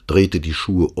Hand, drehte die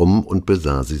Schuhe um und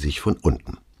besah sie sich von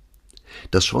unten.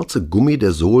 Das schwarze Gummi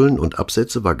der Sohlen und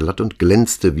Absätze war glatt und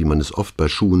glänzte, wie man es oft bei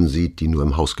Schuhen sieht, die nur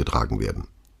im Haus getragen werden.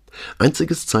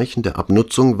 Einziges Zeichen der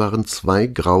Abnutzung waren 2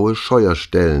 graue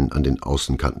Scheuerstellen an den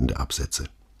Außenkanten der Absätze.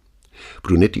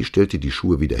 Brunetti stellte die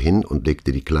Schuhe wieder hin und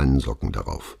legte die kleinen Socken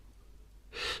darauf.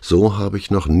 »So habe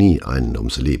ich noch nie einen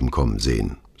ums Leben kommen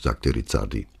sehen«, sagte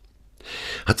Rizzardi.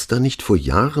 »Hat's da nicht vor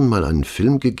Jahren mal einen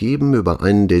Film gegeben über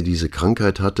einen, der diese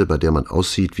Krankheit hatte, bei der man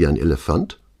aussieht wie ein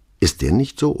Elefant? Ist der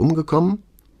nicht so umgekommen?«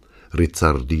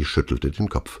 Rizzardi schüttelte den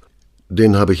Kopf.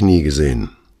 »Den habe ich nie gesehen.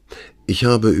 Ich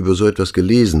habe über so etwas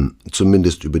gelesen,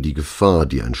 zumindest über die Gefahr,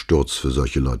 die ein Sturz für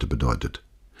solche Leute bedeutet.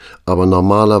 Aber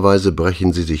normalerweise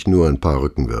brechen sie sich nur ein paar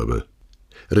Rückenwirbel.«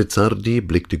 Rizzardi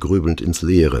blickte grübelnd ins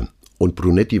Leere, und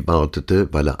Brunetti wartete,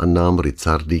 weil er annahm,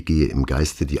 Rizzardi gehe im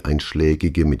Geiste die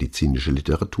einschlägige medizinische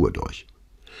Literatur durch.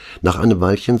 Nach einem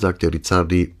Weilchen sagte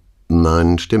Rizzardi: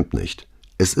 »Nein, stimmt nicht.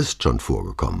 Es ist schon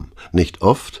vorgekommen. Nicht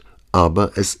oft,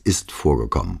 aber es ist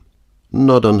vorgekommen.«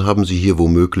 »Na, dann haben Sie hier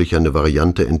womöglich eine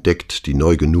Variante entdeckt, die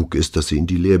neu genug ist, dass sie in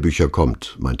die Lehrbücher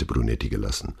kommt«, meinte Brunetti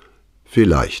gelassen.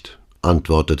 »Vielleicht«,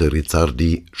 antwortete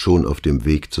Rizzardi, schon auf dem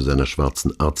Weg zu seiner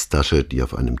schwarzen Arzttasche, die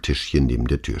auf einem Tischchen neben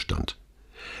der Tür stand.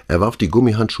 Er warf die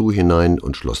Gummihandschuhe hinein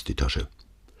und schloss die Tasche.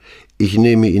 »Ich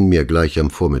nehme ihn mir gleich am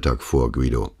Vormittag vor,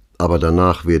 Guido, aber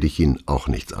danach werde ich Ihnen auch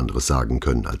nichts anderes sagen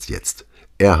können als jetzt.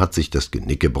 Er hat sich das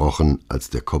Genick gebrochen,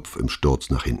 als der Kopf im Sturz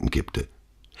nach hinten kippte.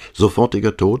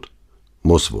 Sofortiger Tod?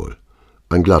 Muss wohl.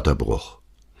 Ein glatter Bruch.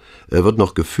 Er wird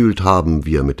noch gefühlt haben,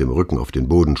 wie er mit dem Rücken auf den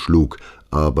Boden schlug,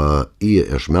 aber ehe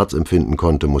er Schmerz empfinden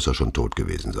konnte, muss er schon tot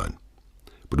gewesen sein.«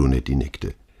 Brunetti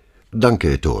nickte.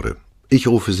 »Danke, Ettore. Ich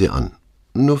rufe Sie an.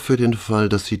 Nur für den Fall,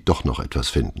 dass Sie doch noch etwas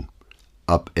finden.«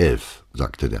 »Ab 11«,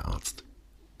 sagte der Arzt.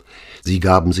 Sie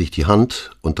gaben sich die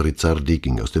Hand und Rizzardi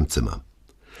ging aus dem Zimmer.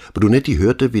 Brunetti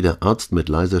hörte, wie der Arzt mit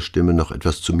leiser Stimme noch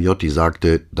etwas zu Miotti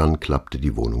sagte, dann klappte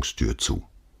die Wohnungstür zu.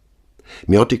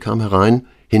 Miotti kam herein,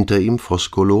 hinter ihm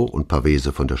Foscolo und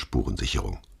Pavese von der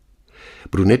Spurensicherung.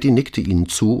 Brunetti nickte ihnen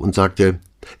zu und sagte: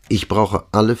 »Ich brauche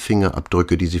alle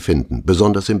Fingerabdrücke, die Sie finden,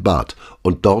 besonders im Bad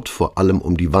und dort vor allem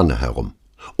um die Wanne herum.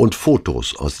 Und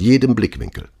Fotos aus jedem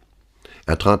Blickwinkel.«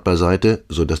 Er trat beiseite,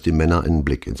 sodass die Männer einen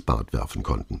Blick ins Bad werfen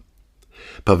konnten.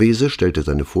 Pavese stellte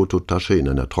seine Fototasche in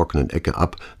einer trockenen Ecke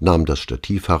ab, nahm das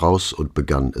Stativ heraus und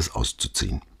begann, es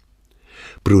auszuziehen.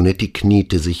 Brunetti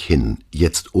kniete sich hin,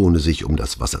 jetzt ohne sich um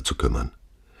das Wasser zu kümmern.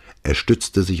 Er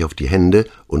stützte sich auf die Hände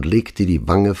und legte die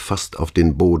Wange fast auf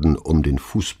den Boden, um den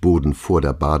Fußboden vor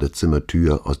der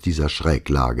Badezimmertür aus dieser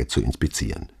Schräglage zu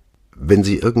inspizieren. »Wenn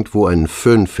Sie irgendwo einen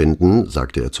Föhn finden«,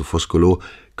 sagte er zu Foscolo,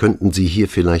 »könnten Sie hier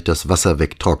vielleicht das Wasser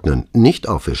wegtrocknen, nicht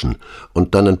aufwischen,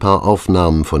 und dann ein paar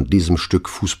Aufnahmen von diesem Stück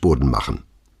Fußboden machen.«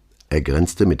 Er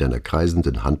grenzte mit einer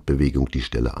kreisenden Handbewegung die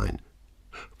Stelle ein.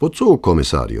 »Wozu,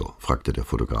 Kommissario?« fragte der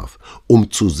Fotograf. »Um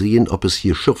zu sehen, ob es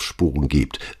hier Schürfspuren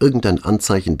gibt, irgendein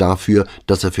Anzeichen dafür,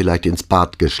 dass er vielleicht ins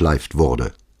Bad geschleift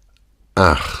wurde.«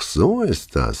 »Ach, so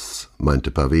ist das«,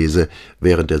 meinte Pavese,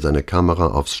 während er seine Kamera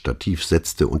aufs Stativ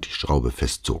setzte und die Schraube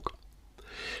festzog.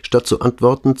 Statt zu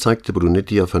antworten, zeigte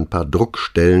Brunetti auf ein paar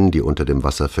Druckstellen, die unter dem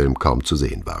Wasserfilm kaum zu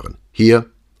sehen waren. »Hier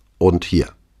und hier.«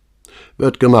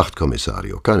 »Wird gemacht,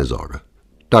 Kommissario, keine Sorge.«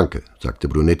 »Danke«, sagte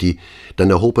Brunetti, dann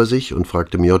erhob er sich und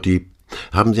fragte Miotti: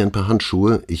 »Haben Sie ein paar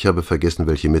Handschuhe? Ich habe vergessen,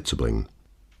 welche mitzubringen.«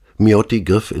 Miotti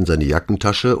griff in seine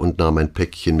Jackentasche und nahm ein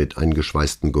Päckchen mit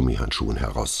eingeschweißten Gummihandschuhen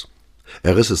heraus.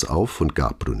 Er riss es auf und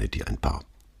gab Brunetti ein Paar.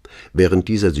 Während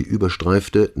dieser sie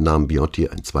überstreifte, nahm Miotti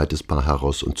ein zweites Paar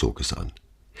heraus und zog es an.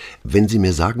 »Wenn Sie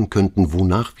mir sagen könnten,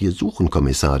 wonach wir suchen,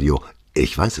 Kommissario?«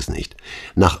 »Ich weiß es nicht.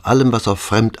 Nach allem, was auf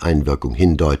Fremdeinwirkung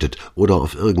hindeutet oder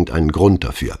auf irgendeinen Grund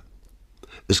dafür.«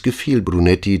 Es gefiel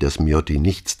Brunetti, dass Miotti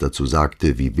nichts dazu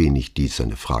sagte, wie wenig dies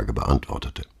seine Frage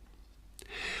beantwortete.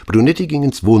 Brunetti ging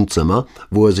ins Wohnzimmer,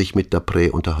 wo er sich mit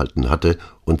Dapré unterhalten hatte,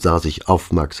 und sah sich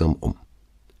aufmerksam um.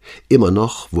 Immer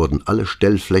noch wurden alle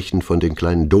Stellflächen von den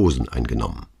kleinen Dosen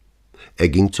eingenommen. Er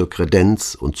ging zur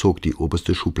Kredenz und zog die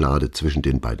oberste Schublade zwischen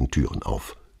den beiden Türen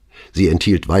auf. Sie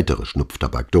enthielt weitere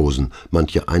Schnupftabakdosen,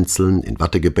 manche einzeln in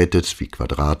Watte gebettet wie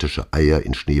quadratische Eier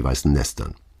in schneeweißen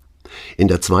Nestern. In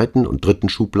der zweiten und dritten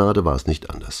Schublade war es nicht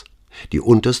anders. Die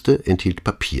unterste enthielt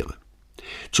Papiere.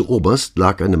 Zuoberst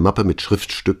lag eine Mappe mit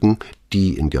Schriftstücken,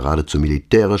 die in geradezu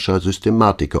militärischer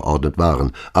Systematik geordnet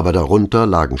waren, aber darunter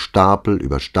lagen Stapel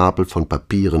über Stapel von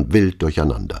Papieren wild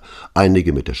durcheinander,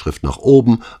 einige mit der Schrift nach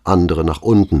oben, andere nach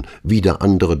unten, wieder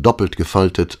andere doppelt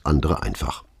gefaltet, andere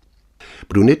einfach.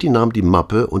 Brunetti nahm die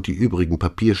Mappe und die übrigen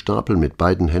Papierstapel mit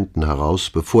beiden Händen heraus,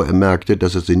 bevor er merkte,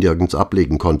 dass er sie nirgends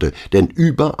ablegen konnte, denn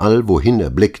überall, wohin er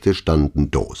blickte,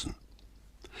 standen Dosen.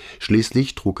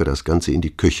 Schließlich trug er das Ganze in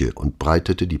die Küche und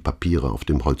breitete die Papiere auf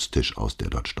dem Holztisch aus, der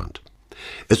dort stand.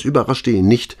 Es überraschte ihn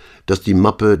nicht, dass die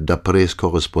Mappe Daprés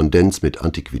Korrespondenz mit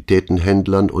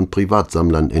Antiquitätenhändlern und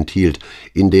Privatsammlern enthielt,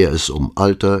 in der es um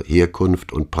Alter,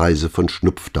 Herkunft und Preise von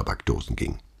Schnupftabakdosen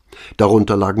ging.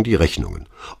 Darunter lagen die Rechnungen,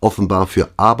 offenbar für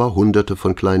Aberhunderte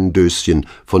von kleinen Döschen,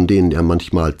 von denen er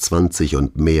manchmal 20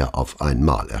 und mehr auf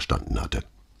einmal erstanden hatte.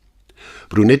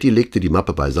 Brunetti legte die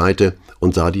Mappe beiseite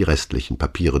und sah die restlichen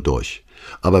Papiere durch.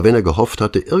 Aber wenn er gehofft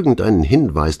hatte, irgendeinen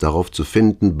Hinweis darauf zu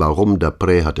finden, warum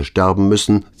Dapré hatte sterben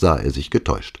müssen, sah er sich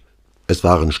getäuscht. Es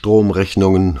waren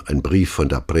Stromrechnungen, ein Brief von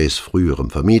Daprés früherem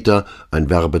Vermieter, ein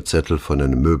Werbezettel von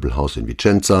einem Möbelhaus in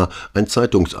Vicenza, ein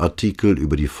Zeitungsartikel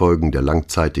über die Folgen der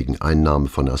langzeitigen Einnahme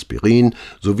von Aspirin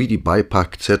sowie die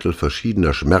Beipackzettel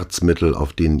verschiedener Schmerzmittel,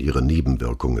 auf denen ihre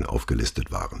Nebenwirkungen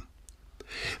aufgelistet waren.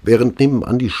 Während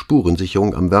nebenan die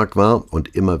Spurensicherung am Werk war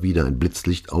und immer wieder ein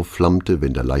Blitzlicht aufflammte,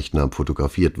 wenn der Leichnam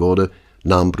fotografiert wurde,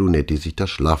 nahm Brunetti sich das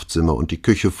Schlafzimmer und die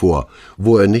Küche vor,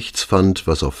 wo er nichts fand,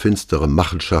 was auf finstere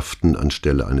Machenschaften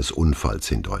anstelle eines Unfalls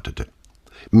hindeutete.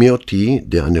 Miotti,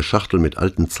 der eine Schachtel mit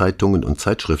alten Zeitungen und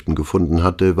Zeitschriften gefunden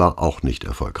hatte, war auch nicht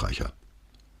erfolgreicher.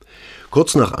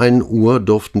 Kurz nach 1 Uhr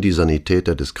durften die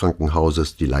Sanitäter des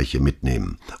Krankenhauses die Leiche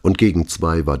mitnehmen, und gegen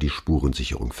 2 war die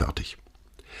Spurensicherung fertig.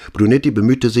 Brunetti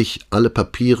bemühte sich, alle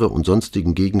Papiere und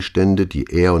sonstigen Gegenstände, die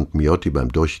er und Miotti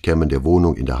beim Durchkämmen der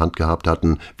Wohnung in der Hand gehabt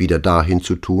hatten, wieder dahin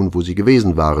zu tun, wo sie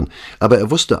gewesen waren, aber er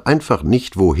wusste einfach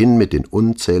nicht, wohin mit den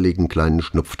unzähligen kleinen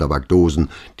Schnupftabakdosen,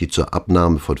 die zur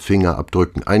Abnahme von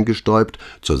Fingerabdrücken eingestäubt,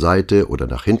 zur Seite oder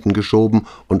nach hinten geschoben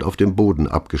und auf dem Boden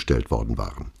abgestellt worden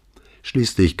waren.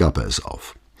 Schließlich gab er es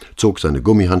auf, zog seine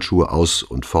Gummihandschuhe aus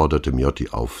und forderte Miotti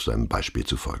auf, seinem Beispiel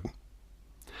zu folgen.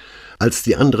 Als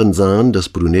die anderen sahen, dass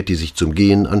Brunetti sich zum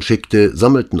Gehen anschickte,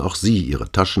 sammelten auch sie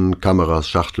ihre Taschen, Kameras,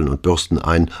 Schachteln und Bürsten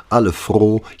ein, alle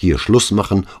froh, hier Schluss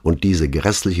machen und diese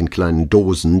grässlichen kleinen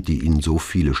Dosen, die ihnen so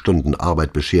viele Stunden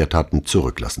Arbeit beschert hatten,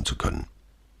 zurücklassen zu können.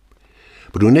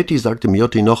 Brunetti sagte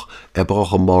Miotti noch, er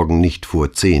brauche morgen nicht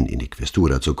vor 10 in die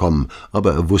Questura zu kommen,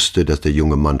 aber er wusste, dass der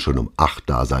junge Mann schon um 8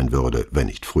 da sein würde, wenn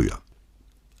nicht früher.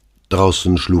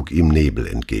 Draußen schlug ihm Nebel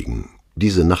entgegen.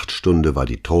 Diese Nachtstunde war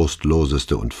die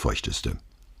trostloseste und feuchteste.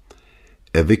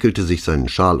 Er wickelte sich seinen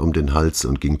Schal um den Hals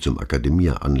und ging zum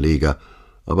Akademieanleger,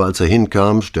 aber als er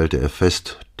hinkam, stellte er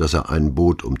fest, dass er ein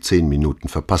Boot um 10 Minuten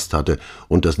verpasst hatte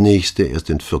und das nächste erst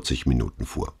in 40 Minuten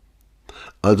fuhr.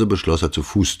 Also beschloss er, zu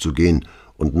Fuß zu gehen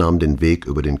und nahm den Weg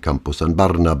über den Campus San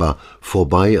Barnaba,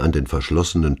 vorbei an den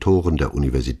verschlossenen Toren der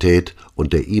Universität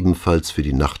und der ebenfalls für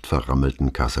die Nacht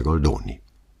verrammelten Casa Goldoni.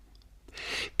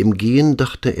 Im Gehen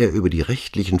dachte er über die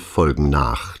rechtlichen Folgen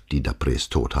nach, die D'Après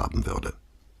Tod haben würde.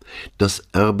 Das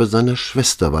Erbe seiner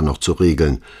Schwester war noch zu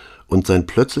regeln, und sein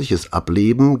plötzliches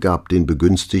Ableben gab den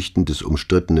Begünstigten des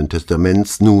umstrittenen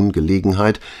Testaments nun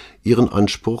Gelegenheit, ihren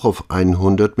Anspruch auf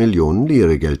 100 Millionen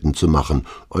Lire geltend zu machen,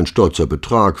 ein stolzer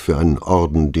Betrag für einen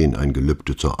Orden, den ein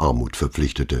Gelübde zur Armut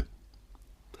verpflichtete.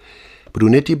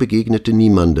 Brunetti begegnete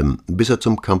niemandem, bis er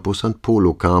zum Campo San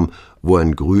Polo kam, wo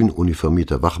ein grün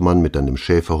uniformierter Wachmann mit einem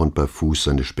Schäferhund bei Fuß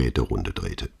seine späte Runde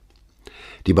drehte.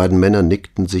 Die beiden Männer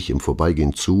nickten sich im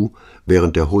Vorbeigehen zu,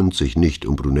 während der Hund sich nicht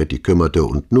um Brunetti kümmerte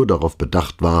und nur darauf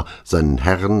bedacht war, seinen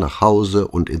Herrn nach Hause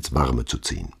und ins Warme zu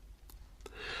ziehen.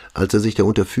 Als er sich der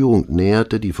Unterführung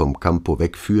näherte, die vom Campo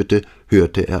wegführte,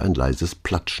 hörte er ein leises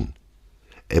Platschen.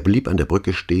 Er blieb an der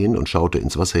Brücke stehen und schaute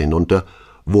ins Wasser hinunter,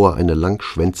 wo er eine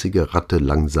langschwänzige Ratte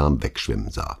langsam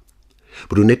wegschwimmen sah.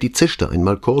 Brunetti zischte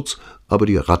einmal kurz, aber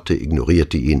die Ratte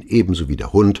ignorierte ihn ebenso wie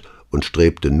der Hund und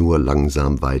strebte nur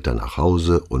langsam weiter nach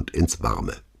Hause und ins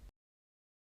Warme.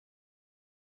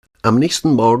 Am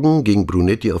nächsten Morgen ging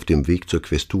Brunetti auf dem Weg zur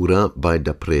Questura bei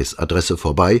D'Après Adresse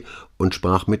vorbei und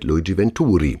sprach mit Luigi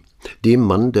Venturi, dem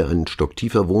Mann, der einen Stock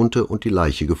tiefer wohnte und die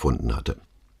Leiche gefunden hatte.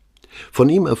 Von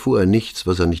ihm erfuhr er nichts,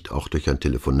 was er nicht auch durch ein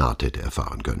Telefonat hätte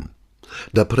erfahren können.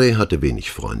 D'Après hatte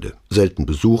wenig Freunde, selten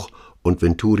Besuch, und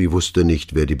Venturi wusste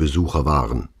nicht, wer die Besucher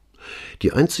waren.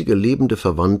 Die einzige lebende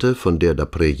Verwandte, von der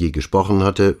D'Après je gesprochen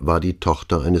hatte, war die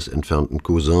Tochter eines entfernten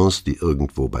Cousins, die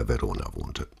irgendwo bei Verona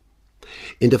wohnte.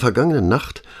 In der vergangenen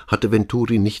Nacht hatte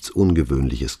Venturi nichts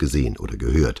Ungewöhnliches gesehen oder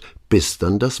gehört, bis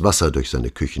dann das Wasser durch seine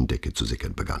Küchendecke zu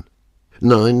sickern begann.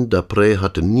 Nein, D'Après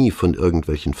hatte nie von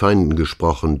irgendwelchen Feinden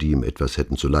gesprochen, die ihm etwas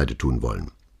hätten zuleide tun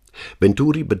wollen.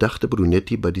 Venturi bedachte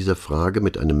Brunetti bei dieser Frage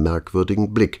mit einem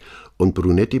merkwürdigen Blick, und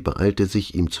Brunetti beeilte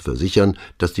sich, ihm zu versichern,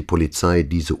 dass die Polizei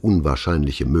diese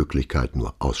unwahrscheinliche Möglichkeit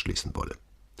nur ausschließen wolle.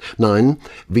 Nein,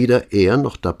 weder er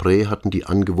noch D'Après hatten die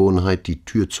Angewohnheit, die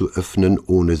Tür zu öffnen,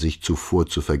 ohne sich zuvor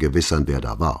zu vergewissern, wer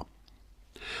da war.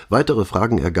 Weitere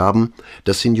Fragen ergaben,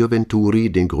 dass Signor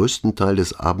Venturi den größten Teil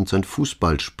des Abends ein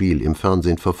Fußballspiel im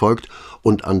Fernsehen verfolgt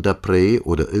und an D'Après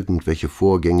oder irgendwelche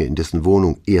Vorgänge in dessen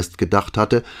Wohnung erst gedacht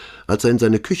hatte, als er in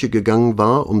seine Küche gegangen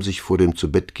war, um sich vor dem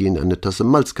Zubettgehen eine Tasse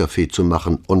Malzkaffee zu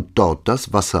machen und dort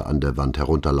das Wasser an der Wand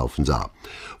herunterlaufen sah,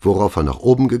 worauf er nach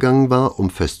oben gegangen war, um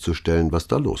festzustellen, was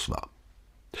da los war.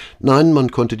 Nein,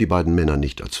 man konnte die beiden Männer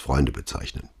nicht als Freunde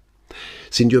bezeichnen.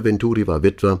 Signor Venturi war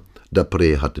Witwer,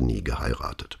 D'Après hatte nie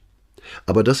geheiratet.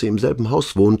 Aber dass sie im selben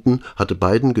Haus wohnten, hatte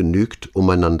beiden genügt, um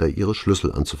einander ihre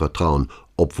Schlüssel anzuvertrauen,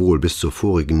 obwohl bis zur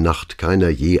vorigen Nacht keiner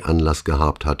je Anlass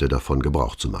gehabt hatte, davon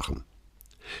Gebrauch zu machen.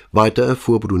 Weiter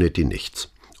erfuhr Brunetti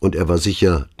nichts, und er war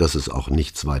sicher, dass es auch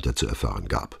nichts weiter zu erfahren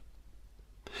gab.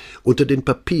 Unter den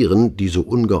Papieren, die so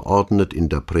ungeordnet in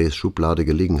D'aprés Schublade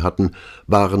gelegen hatten,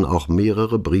 waren auch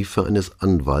mehrere Briefe eines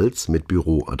Anwalts mit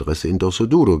Büroadresse in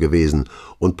Dossoduro gewesen,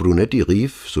 und Brunetti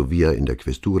rief, so wie er in der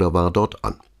Questura war, dort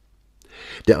an.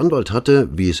 Der Anwalt hatte,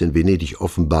 wie es in Venedig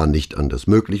offenbar nicht anders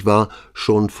möglich war,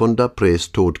 schon von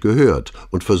D'aprés Tod gehört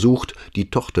und versucht, die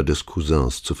Tochter des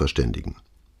Cousins zu verständigen.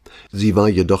 Sie war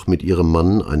jedoch mit ihrem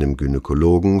Mann, einem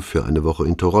Gynäkologen, für eine Woche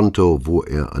in Toronto, wo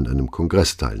er an einem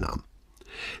Kongress teilnahm.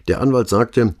 Der Anwalt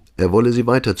sagte, er wolle sie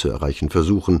weiter zu erreichen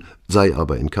versuchen, sei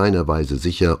aber in keiner Weise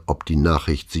sicher, ob die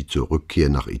Nachricht sie zur Rückkehr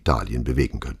nach Italien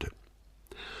bewegen könnte.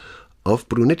 Auf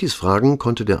Brunettis Fragen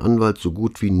konnte der Anwalt so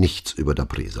gut wie nichts über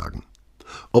D'aprés sagen.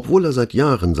 Obwohl er seit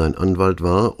Jahren sein Anwalt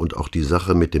war und auch die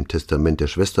Sache mit dem Testament der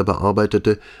Schwester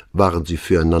bearbeitete, waren sie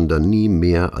füreinander nie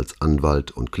mehr als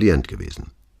Anwalt und Klient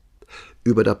gewesen.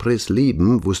 Über D'aprés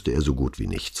Leben wusste er so gut wie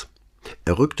nichts.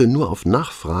 Er rückte nur auf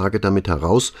Nachfrage damit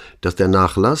heraus, dass der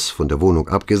Nachlass, von der Wohnung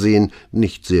abgesehen,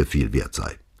 nicht sehr viel wert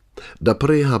sei.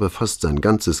 D'aprés habe fast sein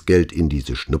ganzes Geld in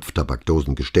diese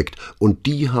Schnupftabakdosen gesteckt, und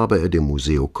die habe er dem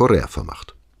Museo Correr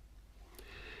vermacht.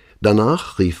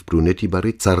 Danach rief Brunetti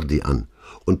Barizzardi an,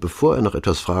 und bevor er noch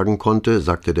etwas fragen konnte,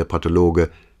 sagte der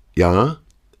Pathologe, ja,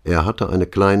 er hatte eine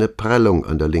kleine Prellung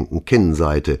an der linken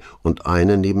Kinnseite und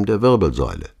eine neben der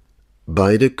Wirbelsäule.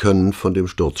 Beide können von dem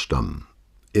Sturz stammen.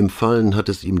 Im Fallen hat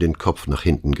es ihm den Kopf nach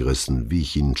hinten gerissen, wie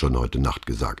ich Ihnen schon heute Nacht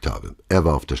gesagt habe. Er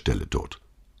war auf der Stelle tot.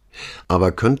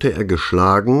 Aber könnte er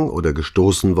geschlagen oder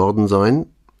gestoßen worden sein?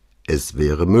 Es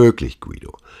wäre möglich,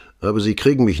 Guido. Aber Sie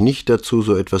kriegen mich nicht dazu,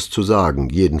 so etwas zu sagen,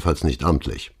 jedenfalls nicht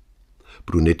amtlich.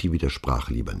 Brunetti widersprach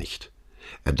lieber nicht.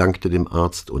 Er dankte dem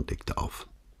Arzt und legte auf.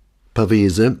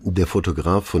 Pavese, der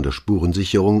Fotograf von der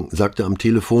Spurensicherung, sagte am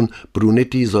Telefon,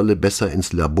 Brunetti solle besser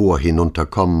ins Labor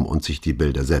hinunterkommen und sich die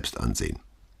Bilder selbst ansehen.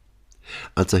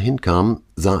 Als er hinkam,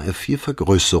 sah er 4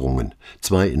 Vergrößerungen,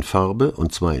 2 in Farbe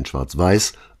und 2 in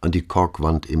Schwarz-Weiß, an die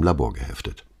Korkwand im Labor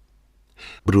geheftet.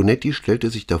 Brunetti stellte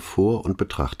sich davor und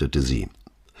betrachtete sie,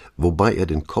 wobei er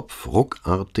den Kopf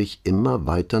ruckartig immer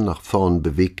weiter nach vorn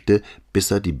bewegte,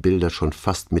 bis er die Bilder schon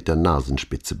fast mit der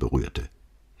Nasenspitze berührte.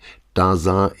 Da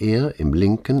sah er im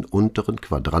linken unteren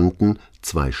Quadranten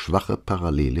 2 schwache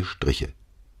parallele Striche.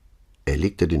 Er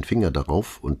legte den Finger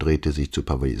darauf und drehte sich zu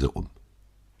Pavese um.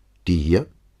 »Die hier?«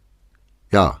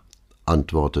 »Ja«,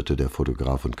 antwortete der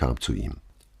Fotograf und kam zu ihm.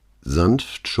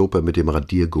 Sanft schob er mit dem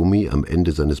Radiergummi am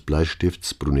Ende seines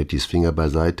Bleistifts Brunettis Finger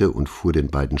beiseite und fuhr den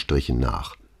beiden Strichen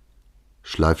nach.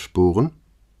 »Schleifspuren?«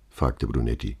 fragte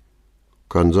Brunetti.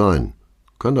 »Kann sein,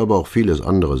 kann aber auch vieles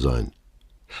andere sein.«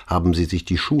 »Haben Sie sich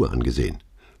die Schuhe angesehen?«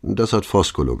 »Das hat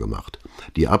Foscolo gemacht.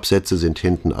 Die Absätze sind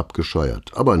hinten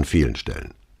abgescheuert, aber an vielen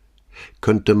Stellen.«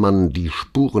 »Könnte man die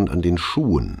Spuren an den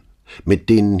Schuhen mit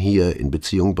denen hier in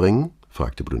Beziehung bringen?«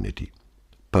 fragte Brunetti.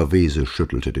 Pavese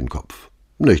schüttelte den Kopf.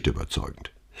 »Nicht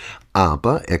überzeugend.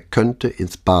 Aber er könnte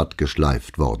ins Bad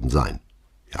geschleift worden sein.«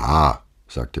 »Ja«,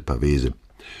 sagte Pavese,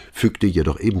 fügte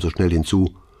jedoch ebenso schnell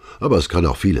hinzu, »aber es kann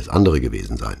auch vieles andere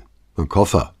gewesen sein. Ein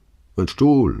Koffer, ein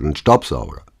Stuhl, ein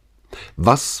Staubsauger.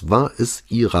 Was war es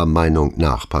Ihrer Meinung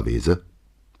nach, Pavese?«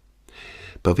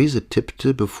 Pavese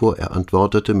tippte, bevor er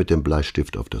antwortete, mit dem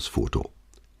Bleistift auf das Foto.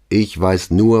 »Ich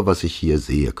weiß nur, was ich hier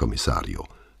sehe, Kommissario.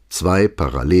 2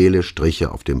 parallele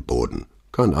Striche auf dem Boden.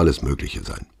 Kann alles Mögliche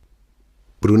sein.«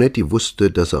 Brunetti wusste,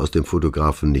 dass er aus dem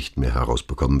Fotografen nicht mehr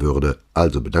herausbekommen würde,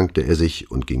 also bedankte er sich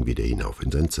und ging wieder hinauf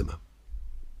in sein Zimmer.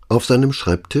 Auf seinem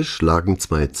Schreibtisch lagen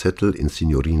 2 Zettel in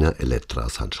Signorina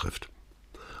Elettras Handschrift.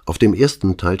 Auf dem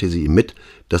ersten teilte sie ihm mit,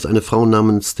 dass eine Frau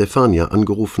namens Stefania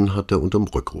angerufen hatte und um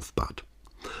Rückruf bat.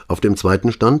 Auf dem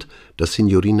zweiten stand, dass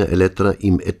Signorina Elettra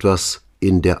ihm etwas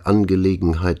in der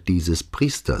Angelegenheit dieses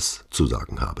Priesters zu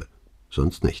sagen habe.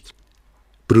 Sonst nichts.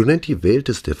 Brunetti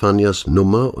wählte Stefanias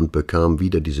Nummer und bekam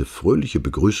wieder diese fröhliche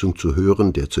Begrüßung zu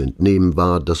hören, der zu entnehmen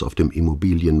war, dass auf dem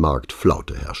Immobilienmarkt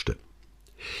Flaute herrschte.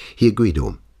 »Hier,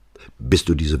 Guido, bist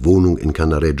du diese Wohnung in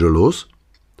Cannareggio los?«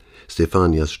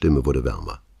 Stefanias Stimme wurde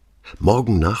wärmer.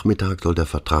 »Morgen Nachmittag soll der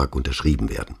Vertrag unterschrieben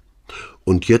werden.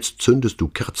 Und jetzt zündest du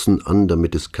Kerzen an,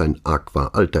 damit es kein Aqua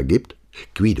Alta gibt?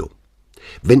 Guido,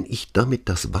 wenn ich damit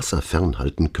das Wasser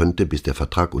fernhalten könnte, bis der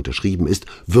Vertrag unterschrieben ist,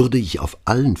 würde ich auf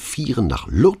allen 4 nach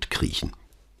Lourdes kriechen.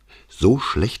 So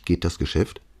schlecht geht das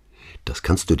Geschäft? Das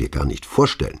kannst du dir gar nicht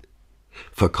vorstellen.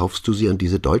 Verkaufst du sie an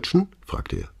diese Deutschen?«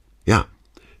 fragte er. »Ja,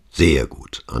 sehr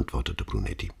gut«, antwortete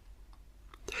Brunetti.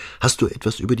 »Hast du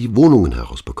etwas über die Wohnungen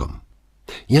herausbekommen?«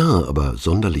 »Ja, aber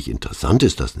sonderlich interessant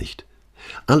ist das nicht.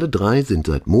 Alle 3 sind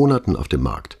seit Monaten auf dem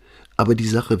Markt. Aber die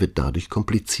Sache wird dadurch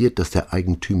kompliziert, dass der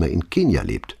Eigentümer in Kenia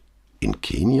lebt.« »In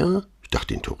Kenia? Ich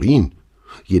dachte in Turin.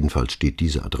 Jedenfalls steht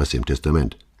diese Adresse im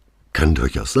Testament.« »Kann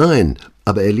durchaus sein,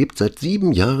 Aber er lebt seit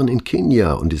 7 Jahren in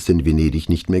Kenia und ist in Venedig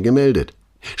nicht mehr gemeldet.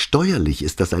 Steuerlich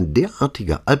ist das ein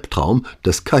derartiger Albtraum,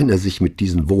 dass keiner sich mit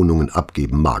diesen Wohnungen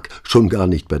abgeben mag, schon gar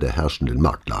nicht bei der herrschenden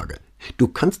Marktlage. Du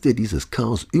kannst dir dieses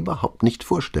Chaos überhaupt nicht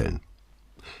vorstellen.«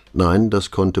 Nein,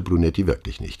 das konnte Brunetti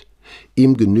wirklich nicht.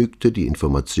 Ihm genügte die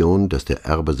Information, dass der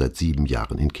Erbe seit 7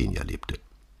 Jahren in Kenia lebte.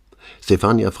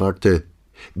 Stefania fragte: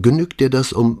 »Genügt dir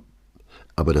das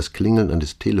Aber das Klingeln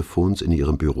eines Telefons in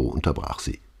ihrem Büro unterbrach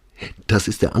sie. »Das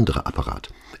ist der andere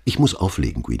Apparat. Ich muss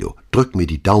auflegen, Guido. Drück mir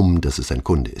die Daumen, dass es ein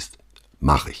Kunde ist.«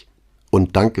 »Mach ich.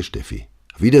 Und danke, Steffi.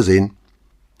 Auf Wiedersehen.«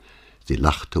 Sie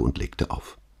lachte und legte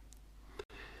auf.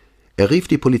 Er rief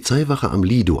die Polizeiwache am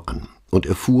Lido an und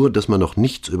erfuhr, dass man noch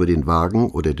nichts über den Wagen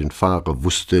oder den Fahrer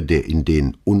wusste, der in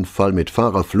den Unfall mit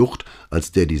Fahrerflucht,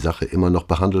 als der die Sache immer noch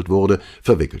behandelt wurde,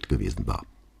 verwickelt gewesen war.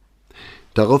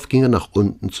 Darauf ging er nach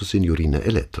unten zu Signorina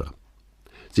Elettra.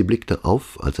 Sie blickte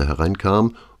auf, als er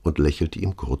hereinkam, und lächelte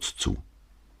ihm kurz zu.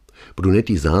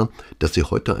 Brunetti sah, dass sie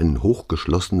heute einen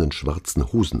hochgeschlossenen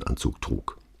schwarzen Hosenanzug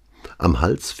trug. Am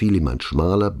Hals fiel ihm ein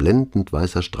schmaler, blendend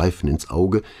weißer Streifen ins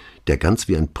Auge, der ganz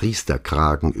wie ein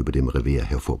Priesterkragen über dem Revers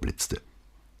hervorblitzte.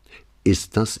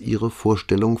 »Ist das Ihre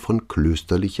Vorstellung von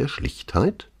klösterlicher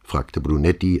Schlichtheit?« fragte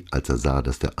Brunetti, als er sah,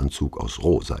 dass der Anzug aus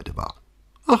Rohseide war.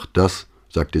 »Ach das«,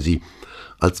 sagte sie,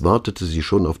 als wartete sie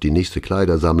schon auf die nächste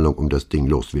Kleidersammlung, um das Ding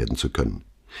loswerden zu können.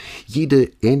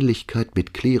 »Jede Ähnlichkeit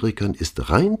mit Klerikern ist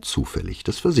rein zufällig,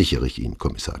 das versichere ich Ihnen,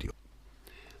 Kommissario.«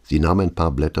 Sie nahm ein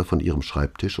paar Blätter von ihrem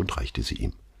Schreibtisch und reichte sie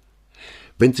ihm.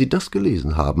 »Wenn Sie das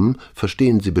gelesen haben,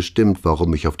 verstehen Sie bestimmt,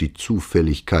 warum ich auf die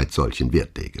Zufälligkeit solchen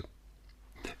Wert lege.«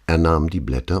 Er nahm die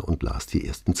Blätter und las die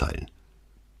ersten Zeilen.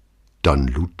 »Don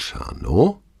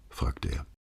Luciano?« fragte er.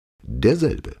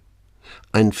 »Derselbe.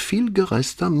 Ein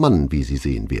vielgereister Mann, wie Sie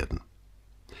sehen werden.«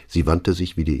 Sie wandte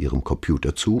sich wieder ihrem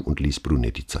Computer zu und ließ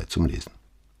Brunetti Zeit zum Lesen.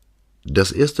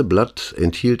 Das erste Blatt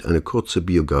enthielt eine kurze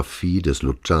Biografie des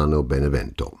Luciano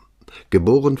Benevento,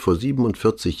 geboren vor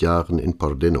 47 Jahren in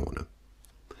Pordenone.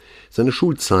 Seine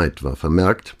Schulzeit war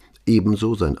vermerkt,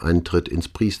 ebenso sein Eintritt ins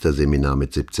Priesterseminar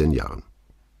mit 17 Jahren.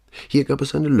 Hier gab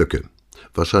es eine Lücke,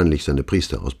 wahrscheinlich seine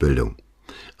Priesterausbildung,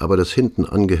 aber das hinten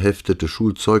angeheftete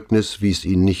Schulzeugnis wies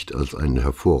ihn nicht als einen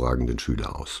hervorragenden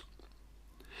Schüler aus.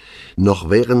 Noch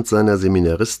während seiner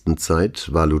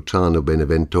Seminaristenzeit war Luciano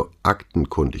Benevento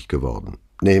aktenkundig geworden,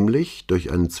 nämlich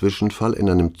durch einen Zwischenfall in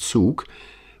einem Zug,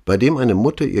 bei dem eine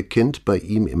Mutter ihr Kind bei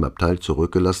ihm im Abteil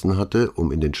zurückgelassen hatte,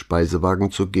 um in den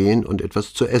Speisewagen zu gehen und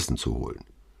etwas zu essen zu holen.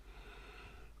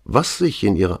 Was sich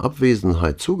in ihrer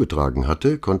Abwesenheit zugetragen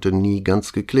hatte, konnte nie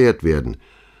ganz geklärt werden,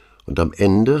 und am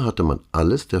Ende hatte man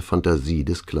alles der Fantasie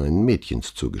des kleinen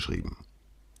Mädchens zugeschrieben.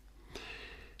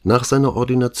 Nach seiner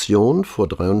Ordination vor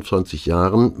 23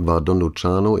 Jahren war Don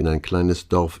Luciano in ein kleines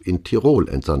Dorf in Tirol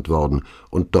entsandt worden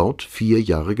und dort 4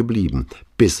 Jahre geblieben,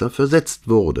 bis er versetzt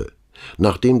wurde,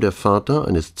 nachdem der Vater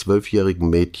eines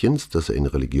 12-jährigen Mädchens, das er in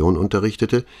Religion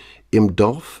unterrichtete, im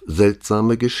Dorf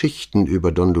seltsame Geschichten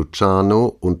über Don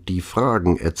Luciano und die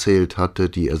Fragen erzählt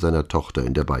hatte, die er seiner Tochter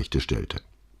in der Beichte stellte.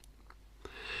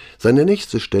 Seine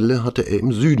nächste Stelle hatte er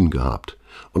im Süden gehabt,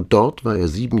 und dort war er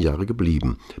 7 Jahre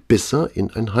geblieben, bis er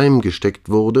in ein Heim gesteckt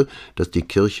wurde, das die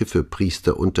Kirche für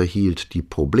Priester unterhielt, die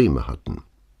Probleme hatten.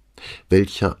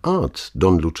 Welcher Art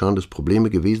Don Lucianos Probleme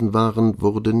gewesen waren,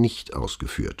 wurde nicht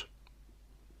ausgeführt.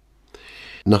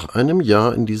 Nach einem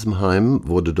Jahr in diesem Heim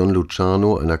wurde Don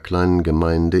Luciano einer kleinen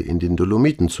Gemeinde in den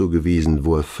Dolomiten zugewiesen,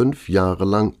 wo er 5 Jahre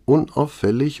lang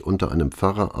unauffällig unter einem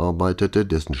Pfarrer arbeitete,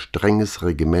 dessen strenges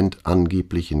Regiment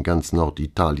angeblich in ganz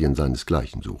Norditalien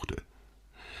seinesgleichen suchte.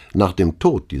 Nach dem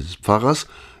Tod dieses Pfarrers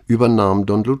übernahm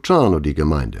Don Luciano die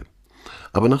Gemeinde.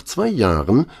 Aber nach 2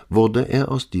 Jahren wurde er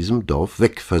aus diesem Dorf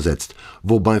wegversetzt,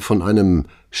 wobei von einem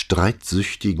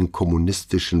streitsüchtigen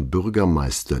kommunistischen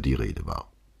Bürgermeister die Rede war.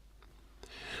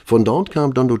 Von dort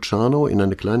kam Don Luciano in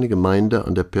eine kleine Gemeinde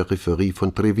an der Peripherie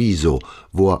von Treviso,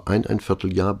 wo er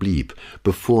 1,25 Jahr blieb,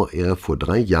 bevor er vor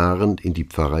 3 Jahren in die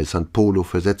Pfarrei San Polo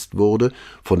versetzt wurde,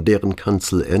 von deren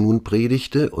Kanzel er nun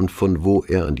predigte und von wo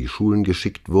er an die Schulen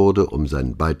geschickt wurde, um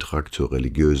seinen Beitrag zur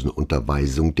religiösen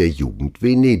Unterweisung der Jugend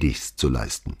Venedigs zu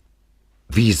leisten.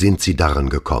 »Wie sind Sie daran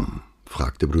gekommen?«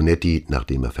 fragte Brunetti,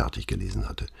 nachdem er fertig gelesen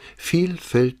hatte.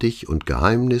 »Vielfältig und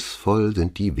geheimnisvoll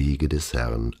sind die Wege des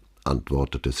Herrn«,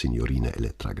 antwortete Signorina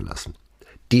Elettra gelassen.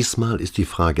 »Diesmal ist die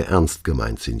Frage ernst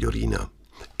gemeint, Signorina.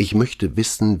 Ich möchte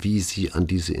wissen, wie Sie an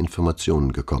diese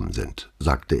Informationen gekommen sind«,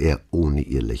 sagte er, ohne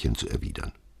ihr Lächeln zu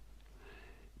erwidern.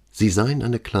 Sie sah ihn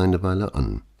eine kleine Weile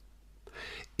an.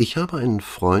 »Ich habe einen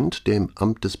Freund, der im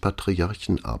Amt des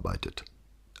Patriarchen arbeitet.«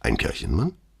 »Ein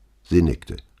Kirchenmann?« Sie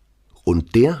nickte.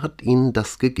 »Und der hat Ihnen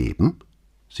das gegeben?«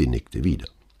 Sie nickte wieder.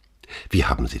 Wie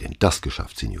haben Sie denn das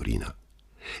geschafft, Signorina?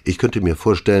 Ich könnte mir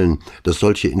vorstellen, dass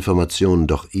solche Informationen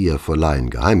doch eher vor Laien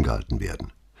geheim gehalten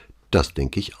werden. Das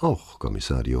denke ich auch,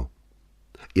 Kommissario.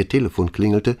 Ihr Telefon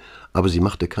klingelte, aber sie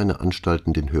machte keine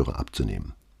Anstalten, den Hörer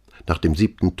abzunehmen. Nach dem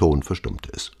 7. Ton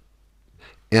verstummte es.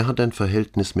 Er hat ein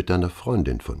Verhältnis mit deiner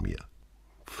Freundin von mir.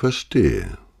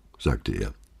 Verstehe, sagte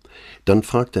er. Dann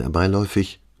fragte er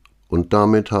beiläufig, und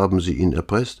damit haben Sie ihn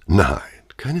erpresst? Nein,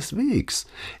 keineswegs.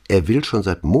 Er will schon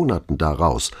seit Monaten da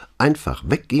raus, einfach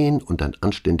weggehen und ein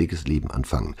anständiges Leben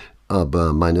anfangen.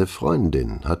 Aber meine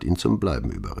Freundin hat ihn zum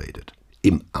Bleiben überredet.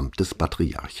 Im Amt des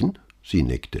Patriarchen? Sie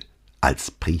nickte.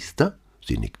 Als Priester?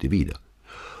 Sie nickte wieder.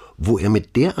 Wo er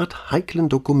mit derart heiklen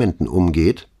Dokumenten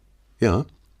umgeht? Ja.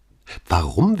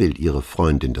 Warum will Ihre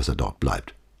Freundin, dass er dort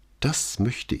bleibt? Das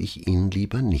möchte ich Ihnen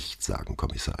lieber nicht sagen,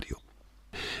 Kommissario.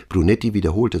 Brunetti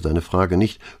wiederholte seine Frage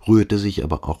nicht, rührte sich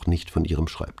aber auch nicht von ihrem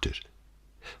Schreibtisch.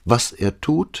 Was er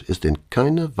tut, ist in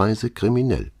keiner Weise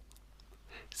kriminell.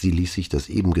 Sie ließ sich das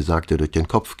eben Gesagte durch den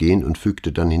Kopf gehen und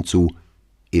fügte dann hinzu,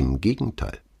 im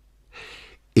Gegenteil.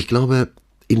 Ich glaube,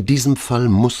 in diesem Fall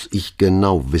muss ich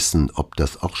genau wissen, ob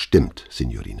das auch stimmt,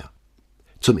 Signorina.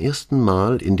 Zum ersten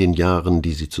Mal in den Jahren,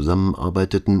 die sie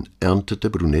zusammenarbeiteten, erntete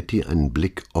Brunetti einen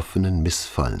Blick offenen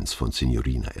Missfallens von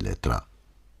Signorina Elettra.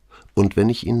 »Und wenn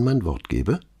ich Ihnen mein Wort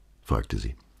gebe?« fragte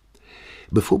sie.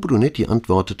 Bevor Brunetti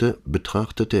antwortete,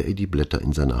 betrachtete er die Blätter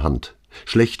in seiner Hand,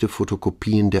 schlechte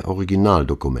Fotokopien der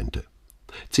Originaldokumente.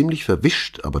 Ziemlich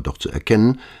verwischt, aber doch zu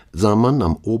erkennen, sah man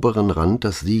am oberen Rand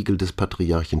das Siegel des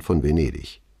Patriarchen von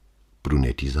Venedig.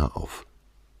 Brunetti sah auf.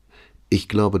 »Ich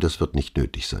glaube, das wird nicht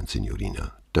nötig sein,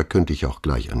 Signorina. Da könnte ich auch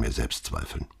gleich an mir selbst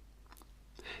zweifeln.«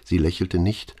 Sie lächelte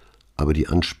nicht, aber die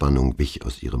Anspannung wich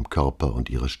aus ihrem Körper und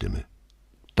ihrer Stimme.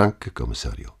 »Danke,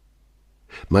 Kommissario.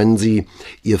 Meinen Sie,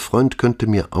 Ihr Freund könnte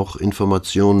mir auch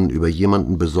Informationen über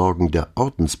jemanden besorgen, der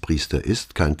Ordenspriester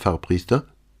ist, kein Pfarrpriester?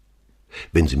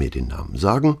 Wenn Sie mir den Namen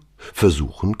sagen,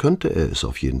 versuchen könnte er es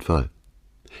auf jeden Fall.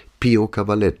 Pio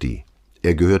Cavalletti,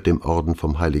 er gehört dem Orden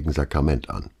vom Heiligen Sakrament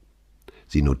an.«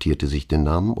 Sie notierte sich den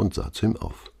Namen und sah zu ihm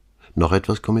auf. »Noch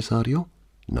etwas, Kommissario?«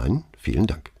 »Nein, vielen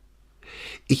Dank.«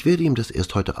 »Ich werde ihm das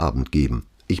erst heute Abend geben.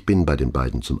 Ich bin bei den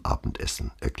beiden zum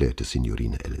Abendessen«, erklärte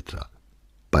Signorina Elettra.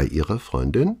 »Bei Ihrer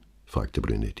Freundin?« fragte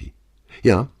Brunetti.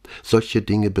 »Ja, solche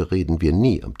Dinge bereden wir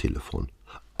nie am Telefon.«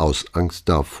 »Aus Angst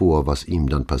davor, was ihm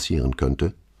dann passieren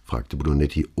könnte?« fragte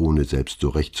Brunetti, ohne selbst so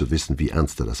recht zu wissen, wie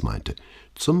ernst er das meinte.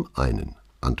 »Zum einen«,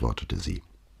 antwortete sie.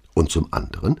 »Und zum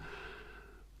anderen?«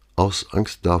 »Aus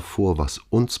Angst davor, was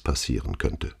uns passieren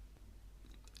könnte.«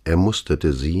 Er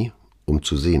musterte sie, um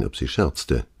zu sehen, ob sie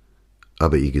scherzte,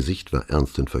 aber ihr Gesicht war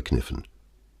ernst und verkniffen.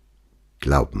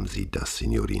 »Glauben Sie das,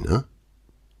 Signorina?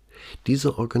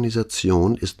 Diese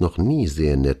Organisation ist noch nie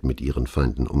sehr nett mit ihren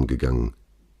Feinden umgegangen.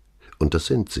 Und das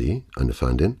sind Sie, eine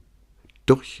Feindin?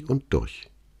 Durch und durch.«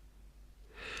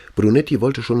 Brunetti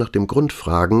wollte schon nach dem Grund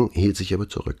fragen, hielt sich aber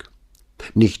zurück.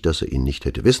 Nicht, dass er ihn nicht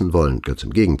hätte wissen wollen, ganz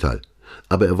im Gegenteil.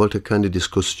 Aber er wollte keine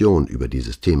Diskussion über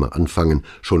dieses Thema anfangen,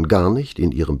 schon gar nicht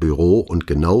in ihrem Büro und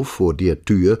genau vor der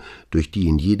Tür, durch die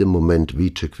in jedem Moment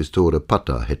Vicequestore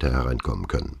Pata hätte hereinkommen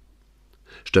können.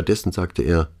 Stattdessen sagte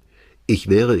er, »Ich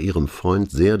wäre Ihrem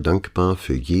Freund sehr dankbar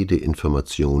für jede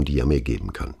Information, die er mir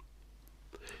geben kann.«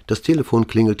 Das Telefon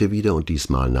klingelte wieder und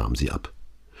diesmal nahm sie ab.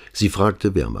 Sie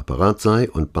fragte, wer am Apparat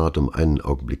sei und bat um einen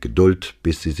Augenblick Geduld,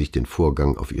 bis sie sich den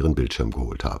Vorgang auf ihren Bildschirm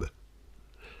geholt habe.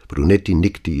 Brunetti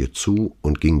nickte ihr zu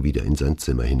und ging wieder in sein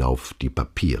Zimmer hinauf, die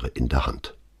Papiere in der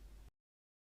Hand.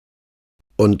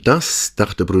 Und das,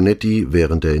 dachte Brunetti,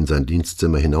 während er in sein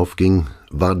Dienstzimmer hinaufging,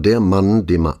 war der Mann,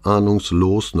 dem er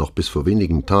ahnungslos noch bis vor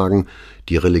wenigen Tagen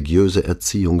die religiöse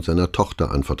Erziehung seiner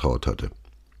Tochter anvertraut hatte.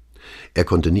 Er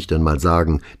konnte nicht einmal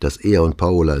sagen, dass er und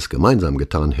Paola es gemeinsam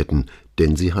getan hätten,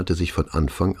 denn sie hatte sich von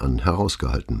Anfang an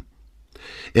herausgehalten.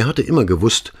 Er hatte immer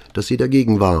gewusst, dass sie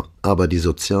dagegen war, aber die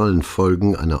sozialen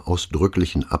Folgen einer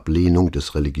ausdrücklichen Ablehnung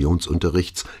des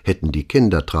Religionsunterrichts hätten die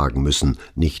Kinder tragen müssen,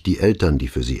 nicht die Eltern, die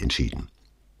für sie entschieden.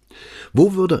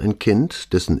 Wo würde ein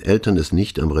Kind, dessen Eltern es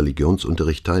nicht am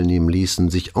Religionsunterricht teilnehmen ließen,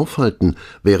 sich aufhalten,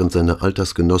 während seine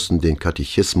Altersgenossen den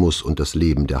Katechismus und das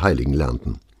Leben der Heiligen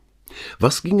lernten?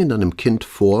 Was ging in einem Kind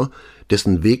vor,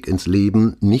 dessen Weg ins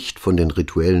Leben nicht von den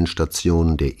rituellen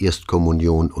Stationen der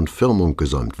Erstkommunion und Firmung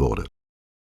gesäumt wurde?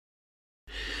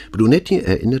 Brunetti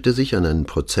erinnerte sich an einen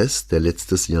Prozess, der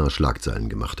letztes Jahr Schlagzeilen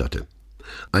gemacht hatte.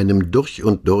 Einem durch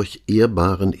und durch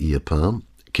ehrbaren Ehepaar,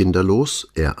 kinderlos,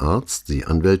 er Arzt, sie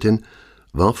Anwältin,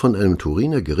 war von einem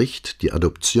Turiner Gericht die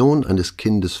Adoption eines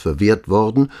Kindes verwehrt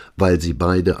worden, weil sie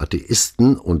beide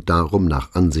Atheisten und darum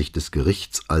nach Ansicht des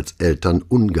Gerichts als Eltern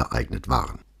ungeeignet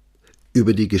waren.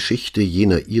 Über die Geschichte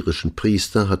jener irischen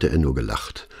Priester hatte er nur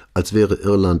gelacht, als wäre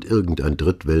Irland irgendein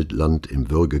Drittweltland im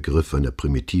Würgegriff einer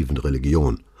primitiven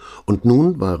Religion. Und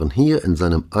nun waren hier in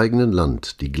seinem eigenen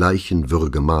Land die gleichen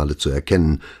Würgemale zu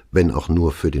erkennen, wenn auch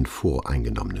nur für den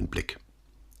voreingenommenen Blick.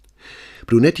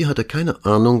 Brunetti hatte keine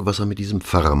Ahnung, was er mit diesem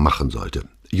Pfarrer machen sollte.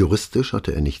 Juristisch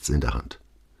hatte er nichts in der Hand.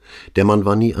 Der Mann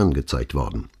war nie angezeigt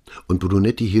worden, und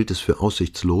Brunetti hielt es für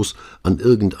aussichtslos, an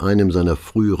irgendeinem seiner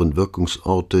früheren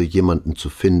Wirkungsorte jemanden zu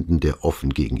finden, der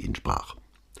offen gegen ihn sprach.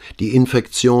 Die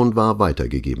Infektion war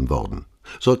weitergegeben worden.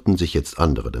 Sollten sich jetzt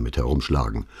andere damit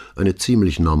herumschlagen, eine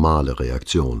ziemlich normale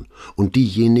Reaktion, und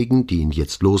diejenigen, die ihn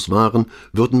jetzt los waren,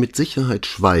 würden mit Sicherheit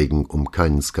schweigen, um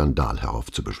keinen Skandal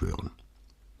heraufzubeschwören.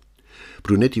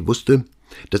 Brunetti wusste,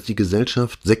 dass die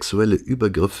Gesellschaft sexuelle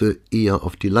Übergriffe eher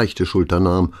auf die leichte Schulter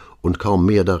nahm und kaum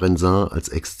mehr darin sah als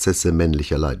Exzesse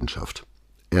männlicher Leidenschaft.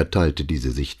 Er teilte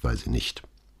diese Sichtweise nicht.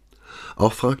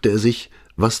 Auch fragte er sich,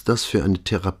 was das für eine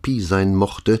Therapie sein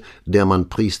mochte, der man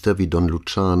Priester wie Don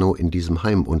Luciano in diesem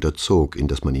Heim unterzog, in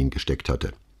das man ihn gesteckt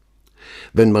hatte.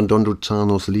 Wenn man Don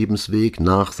Lucianos Lebensweg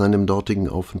nach seinem dortigen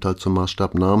Aufenthalt zum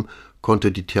Maßstab nahm,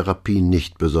 konnte die Therapie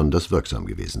nicht besonders wirksam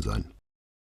gewesen sein.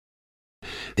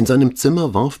 In seinem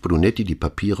Zimmer warf Brunetti die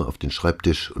Papiere auf den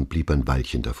Schreibtisch und blieb ein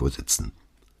Weilchen davor sitzen.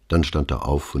 Dann stand er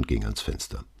auf und ging ans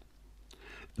Fenster.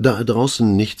 Da er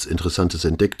draußen nichts Interessantes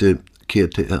entdeckte,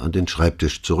 kehrte er an den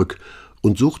Schreibtisch zurück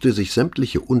und suchte sich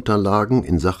sämtliche Unterlagen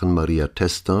in Sachen Maria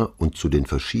Testa und zu den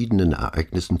verschiedenen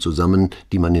Ereignissen zusammen,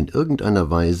 die man in irgendeiner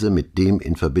Weise mit dem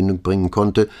in Verbindung bringen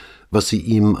konnte, was sie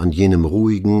ihm an jenem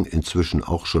ruhigen, inzwischen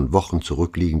auch schon Wochen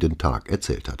zurückliegenden Tag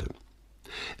erzählt hatte.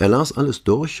 Er las alles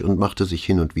durch und machte sich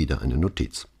hin und wieder eine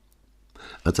Notiz.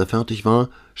 Als er fertig war,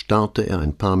 starrte er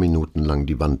ein paar Minuten lang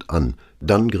die Wand an,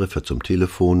 dann griff er zum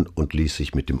Telefon und ließ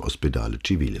sich mit dem Ospedale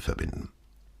Civile verbinden.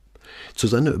 Zu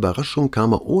seiner Überraschung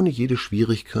kam er ohne jede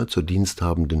Schwierigkeit zur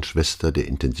diensthabenden Schwester der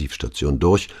Intensivstation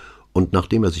durch, und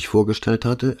nachdem er sich vorgestellt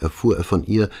hatte, erfuhr er von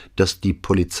ihr, dass die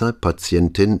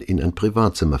Polizeipatientin in ein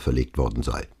Privatzimmer verlegt worden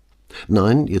sei.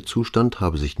 Nein, ihr Zustand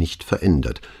habe sich nicht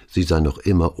verändert, sie sei noch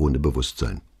immer ohne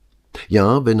Bewusstsein.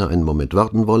 Ja, wenn er einen Moment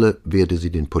warten wolle, werde sie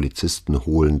den Polizisten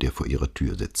holen, der vor ihrer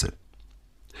Tür sitze.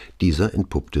 Dieser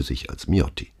entpuppte sich als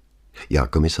Miotti. »Ja,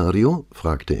 Kommissario?«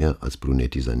 fragte er, als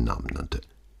Brunetti seinen Namen nannte.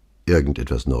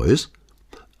 »Irgendetwas Neues?«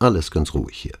 »Alles ganz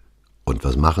ruhig hier.« »Und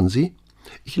was machen Sie?«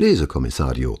 »Ich lese,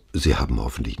 Kommissario. Sie haben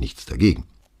hoffentlich nichts dagegen.«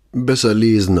 »Besser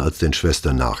lesen als den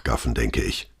Schwestern nachgaffen, denke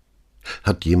ich.«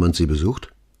 »Hat jemand Sie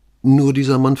besucht?« »Nur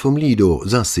dieser Mann vom Lido,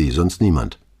 Sassi, sonst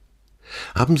niemand.«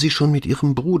 »Haben Sie schon mit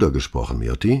Ihrem Bruder gesprochen,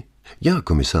 Miotti?« »Ja,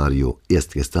 Kommissario,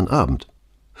 erst gestern Abend.«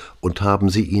 »Und haben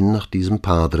Sie ihn nach diesem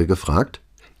Padre gefragt?«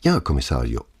 »Ja,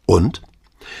 Kommissario. Und?«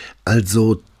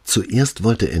 »Also, zuerst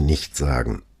wollte er nichts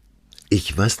sagen.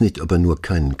 Ich weiß nicht, ob er nur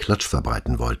keinen Klatsch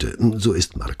verbreiten wollte. So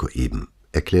ist Marco eben«,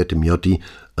 erklärte Miotti,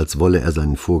 als wolle er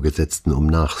seinen Vorgesetzten um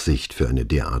Nachsicht für eine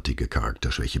derartige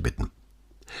Charakterschwäche bitten.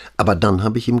 »Aber dann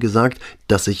habe ich ihm gesagt,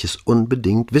 dass ich es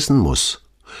unbedingt wissen muss.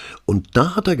 Und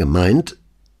da hat er gemeint,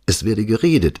 es werde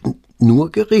geredet,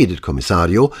 nur geredet,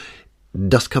 Kommissario,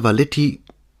 dass Cavaletti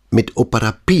mit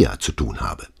Opera Pia zu tun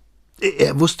habe.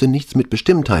 Er wusste nichts mit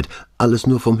Bestimmtheit, alles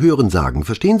nur vom Hörensagen.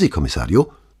 Verstehen Sie,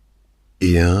 Kommissario?«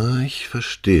 »Ja, ich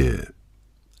verstehe.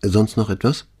 Sonst noch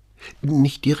etwas?«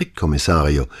 »Nicht direkt,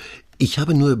 Kommissario. Ich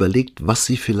habe nur überlegt, was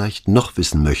Sie vielleicht noch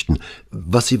wissen möchten,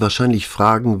 was Sie wahrscheinlich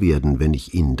fragen werden, wenn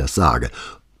ich Ihnen das sage.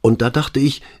 Und da dachte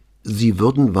ich, Sie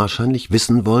würden wahrscheinlich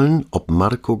wissen wollen, ob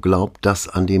Marco glaubt, dass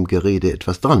an dem Gerede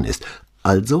etwas dran ist.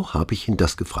 Also habe ich ihn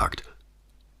das gefragt.«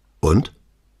 »Und?«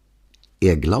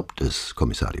 »Er glaubt es,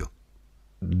 Kommissario.«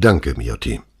 »Danke,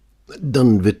 Miotti.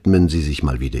 Dann widmen Sie sich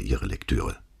mal wieder Ihrer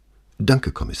Lektüre.«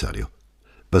 »Danke, Kommissario.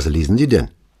 Was lesen Sie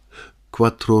denn?«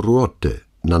 »Quattro Ruote«,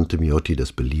 nannte Miotti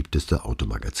das beliebteste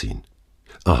Automagazin.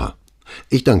 »Aha,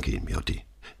 ich danke Ihnen, Miotti.«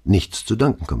 »Nichts zu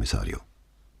danken, Kommissario.«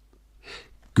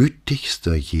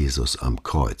 »Gütigster Jesus am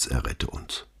Kreuz, errette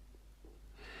uns.«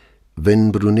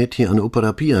 Wenn Brunetti an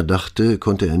Opera Pia dachte,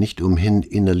 konnte er nicht umhin,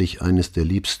 innerlich eines der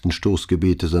liebsten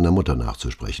Stoßgebete seiner Mutter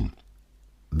nachzusprechen.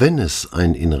 Wenn es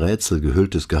ein in Rätsel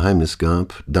gehülltes Geheimnis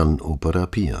gab, dann Opera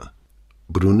Pia.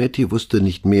 Brunetti wusste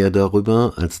nicht mehr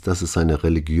darüber, als dass es eine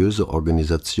religiöse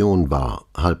Organisation war,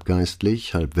 halb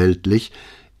geistlich, halb weltlich,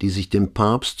 die sich dem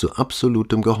Papst zu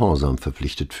absolutem Gehorsam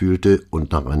verpflichtet fühlte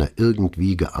und nach einer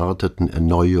irgendwie gearteten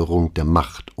Erneuerung der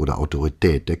Macht oder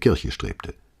Autorität der Kirche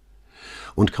strebte.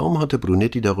 Und kaum hatte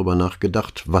Brunetti darüber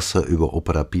nachgedacht, was er über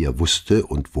Opera Pia wusste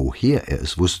und woher er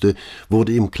es wusste,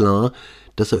 wurde ihm klar,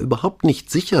 dass er überhaupt nicht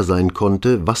sicher sein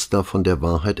konnte, was davon der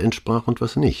Wahrheit entsprach und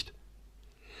was nicht.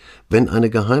 Wenn eine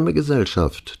geheime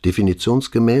Gesellschaft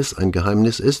definitionsgemäß ein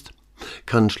Geheimnis ist,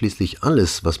 kann schließlich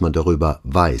alles, was man darüber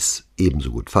weiß,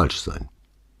 ebenso gut falsch sein.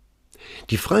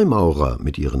 Die Freimaurer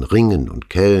mit ihren Ringen und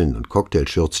Kellen und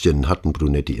Cocktailschürzchen hatten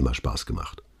Brunetti immer Spaß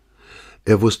gemacht.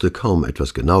 Er wusste kaum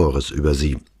etwas Genaueres über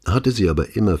sie, hatte sie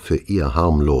aber immer für eher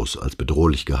harmlos als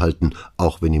bedrohlich gehalten,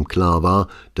 auch wenn ihm klar war,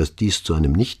 dass dies zu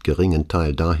einem nicht geringen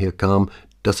Teil daher kam,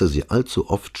 dass er sie allzu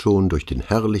oft schon durch den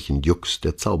herrlichen Jux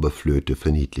der Zauberflöte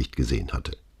verniedlicht gesehen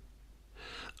hatte.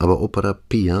 Aber Opera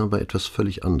Pia war etwas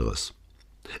völlig anderes.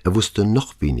 Er wusste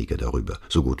noch weniger darüber,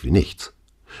 so gut wie nichts.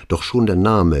 Doch schon der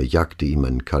Name jagte ihm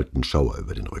einen kalten Schauer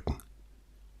über den Rücken.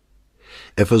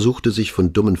 Er versuchte, sich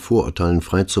von dummen Vorurteilen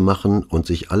freizumachen und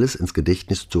sich alles ins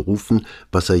Gedächtnis zu rufen,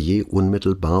 was er je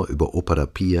unmittelbar über Opera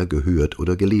Pia gehört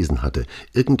oder gelesen hatte,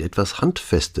 irgendetwas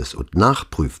Handfestes und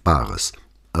Nachprüfbares,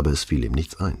 aber es fiel ihm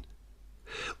nichts ein.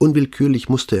 Unwillkürlich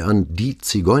musste er an die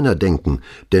Zigeuner denken,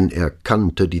 denn er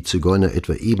kannte die Zigeuner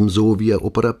etwa ebenso, wie er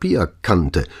Opera Pia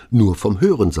kannte, nur vom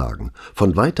Hörensagen,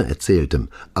 von Weitererzähltem,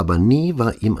 aber nie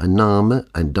war ihm ein Name,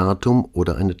 ein Datum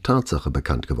oder eine Tatsache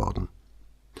bekannt geworden.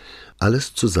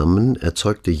 Alles zusammen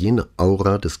erzeugte jene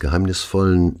Aura des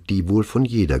Geheimnisvollen, die wohl von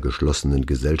jeder geschlossenen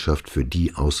Gesellschaft für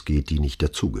die ausgeht, die nicht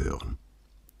dazugehören.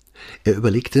 Er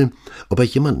überlegte, ob er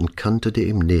jemanden kannte, der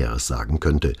ihm Näheres sagen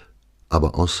könnte,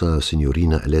 aber außer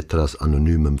Signorina Elettras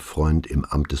anonymem Freund im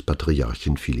Amt des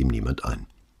Patriarchen fiel ihm niemand ein.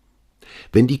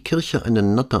 Wenn die Kirche eine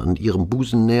Natter an ihrem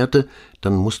Busen nährte,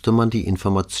 dann musste man die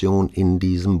Information in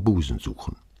diesem Busen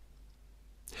suchen.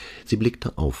 Sie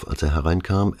blickte auf, als er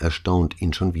hereinkam, erstaunt,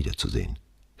 ihn schon wiederzusehen.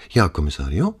 »Ja,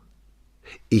 Kommissario?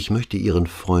 Ich möchte Ihren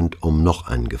Freund um noch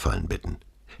einen Gefallen bitten.«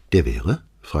 »Der wäre?«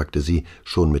 fragte sie,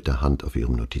 schon mit der Hand auf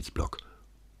ihrem Notizblock.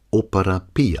 »Opera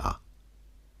Pia.«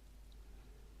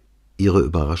 Ihre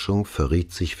Überraschung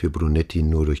verriet sich für Brunetti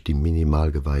nur durch die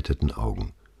minimal geweiteten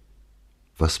Augen.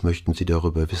 »Was möchten Sie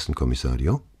darüber wissen,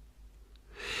 Kommissario?«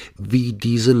 »Wie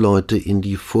diese Leute in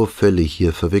die Vorfälle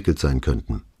hier verwickelt sein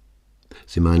könnten.«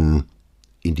 »Sie meinen,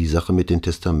 in die Sache mit den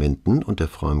Testamenten und der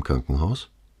Frau im Krankenhaus?«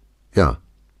 »Ja.«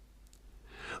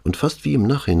 Und fast wie im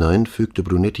Nachhinein fügte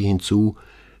Brunetti hinzu,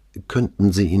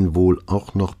 könnten Sie ihn wohl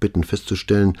auch noch bitten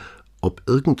festzustellen, ob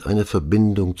irgendeine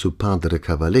Verbindung zu Padre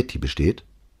Cavaletti besteht?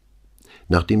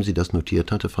 Nachdem sie das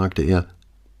notiert hatte, fragte er,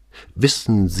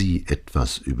 »Wissen Sie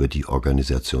etwas über die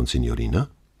Organisation, Signorina?«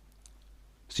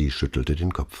 Sie schüttelte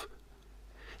den Kopf.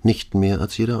 »Nicht mehr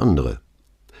als jeder andere.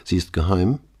 Sie ist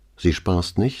geheim, sie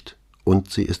spaßt nicht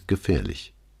und sie ist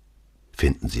gefährlich.«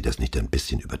 »Finden Sie das nicht ein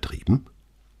bisschen übertrieben?«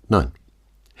 »Nein.«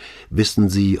 »Wissen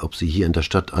Sie, ob sie hier in der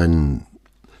Stadt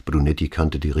Brunetti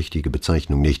kannte die richtige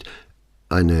Bezeichnung nicht,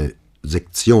 eine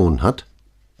Sektion hat?«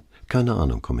 »Keine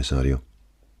Ahnung, Kommissario.«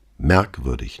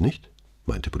 »Merkwürdig, nicht?«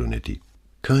 meinte Brunetti.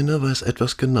 »Keiner weiß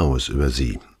etwas Genaues über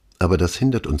sie, aber das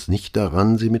hindert uns nicht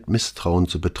daran, sie mit Misstrauen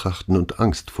zu betrachten und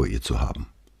Angst vor ihr zu haben.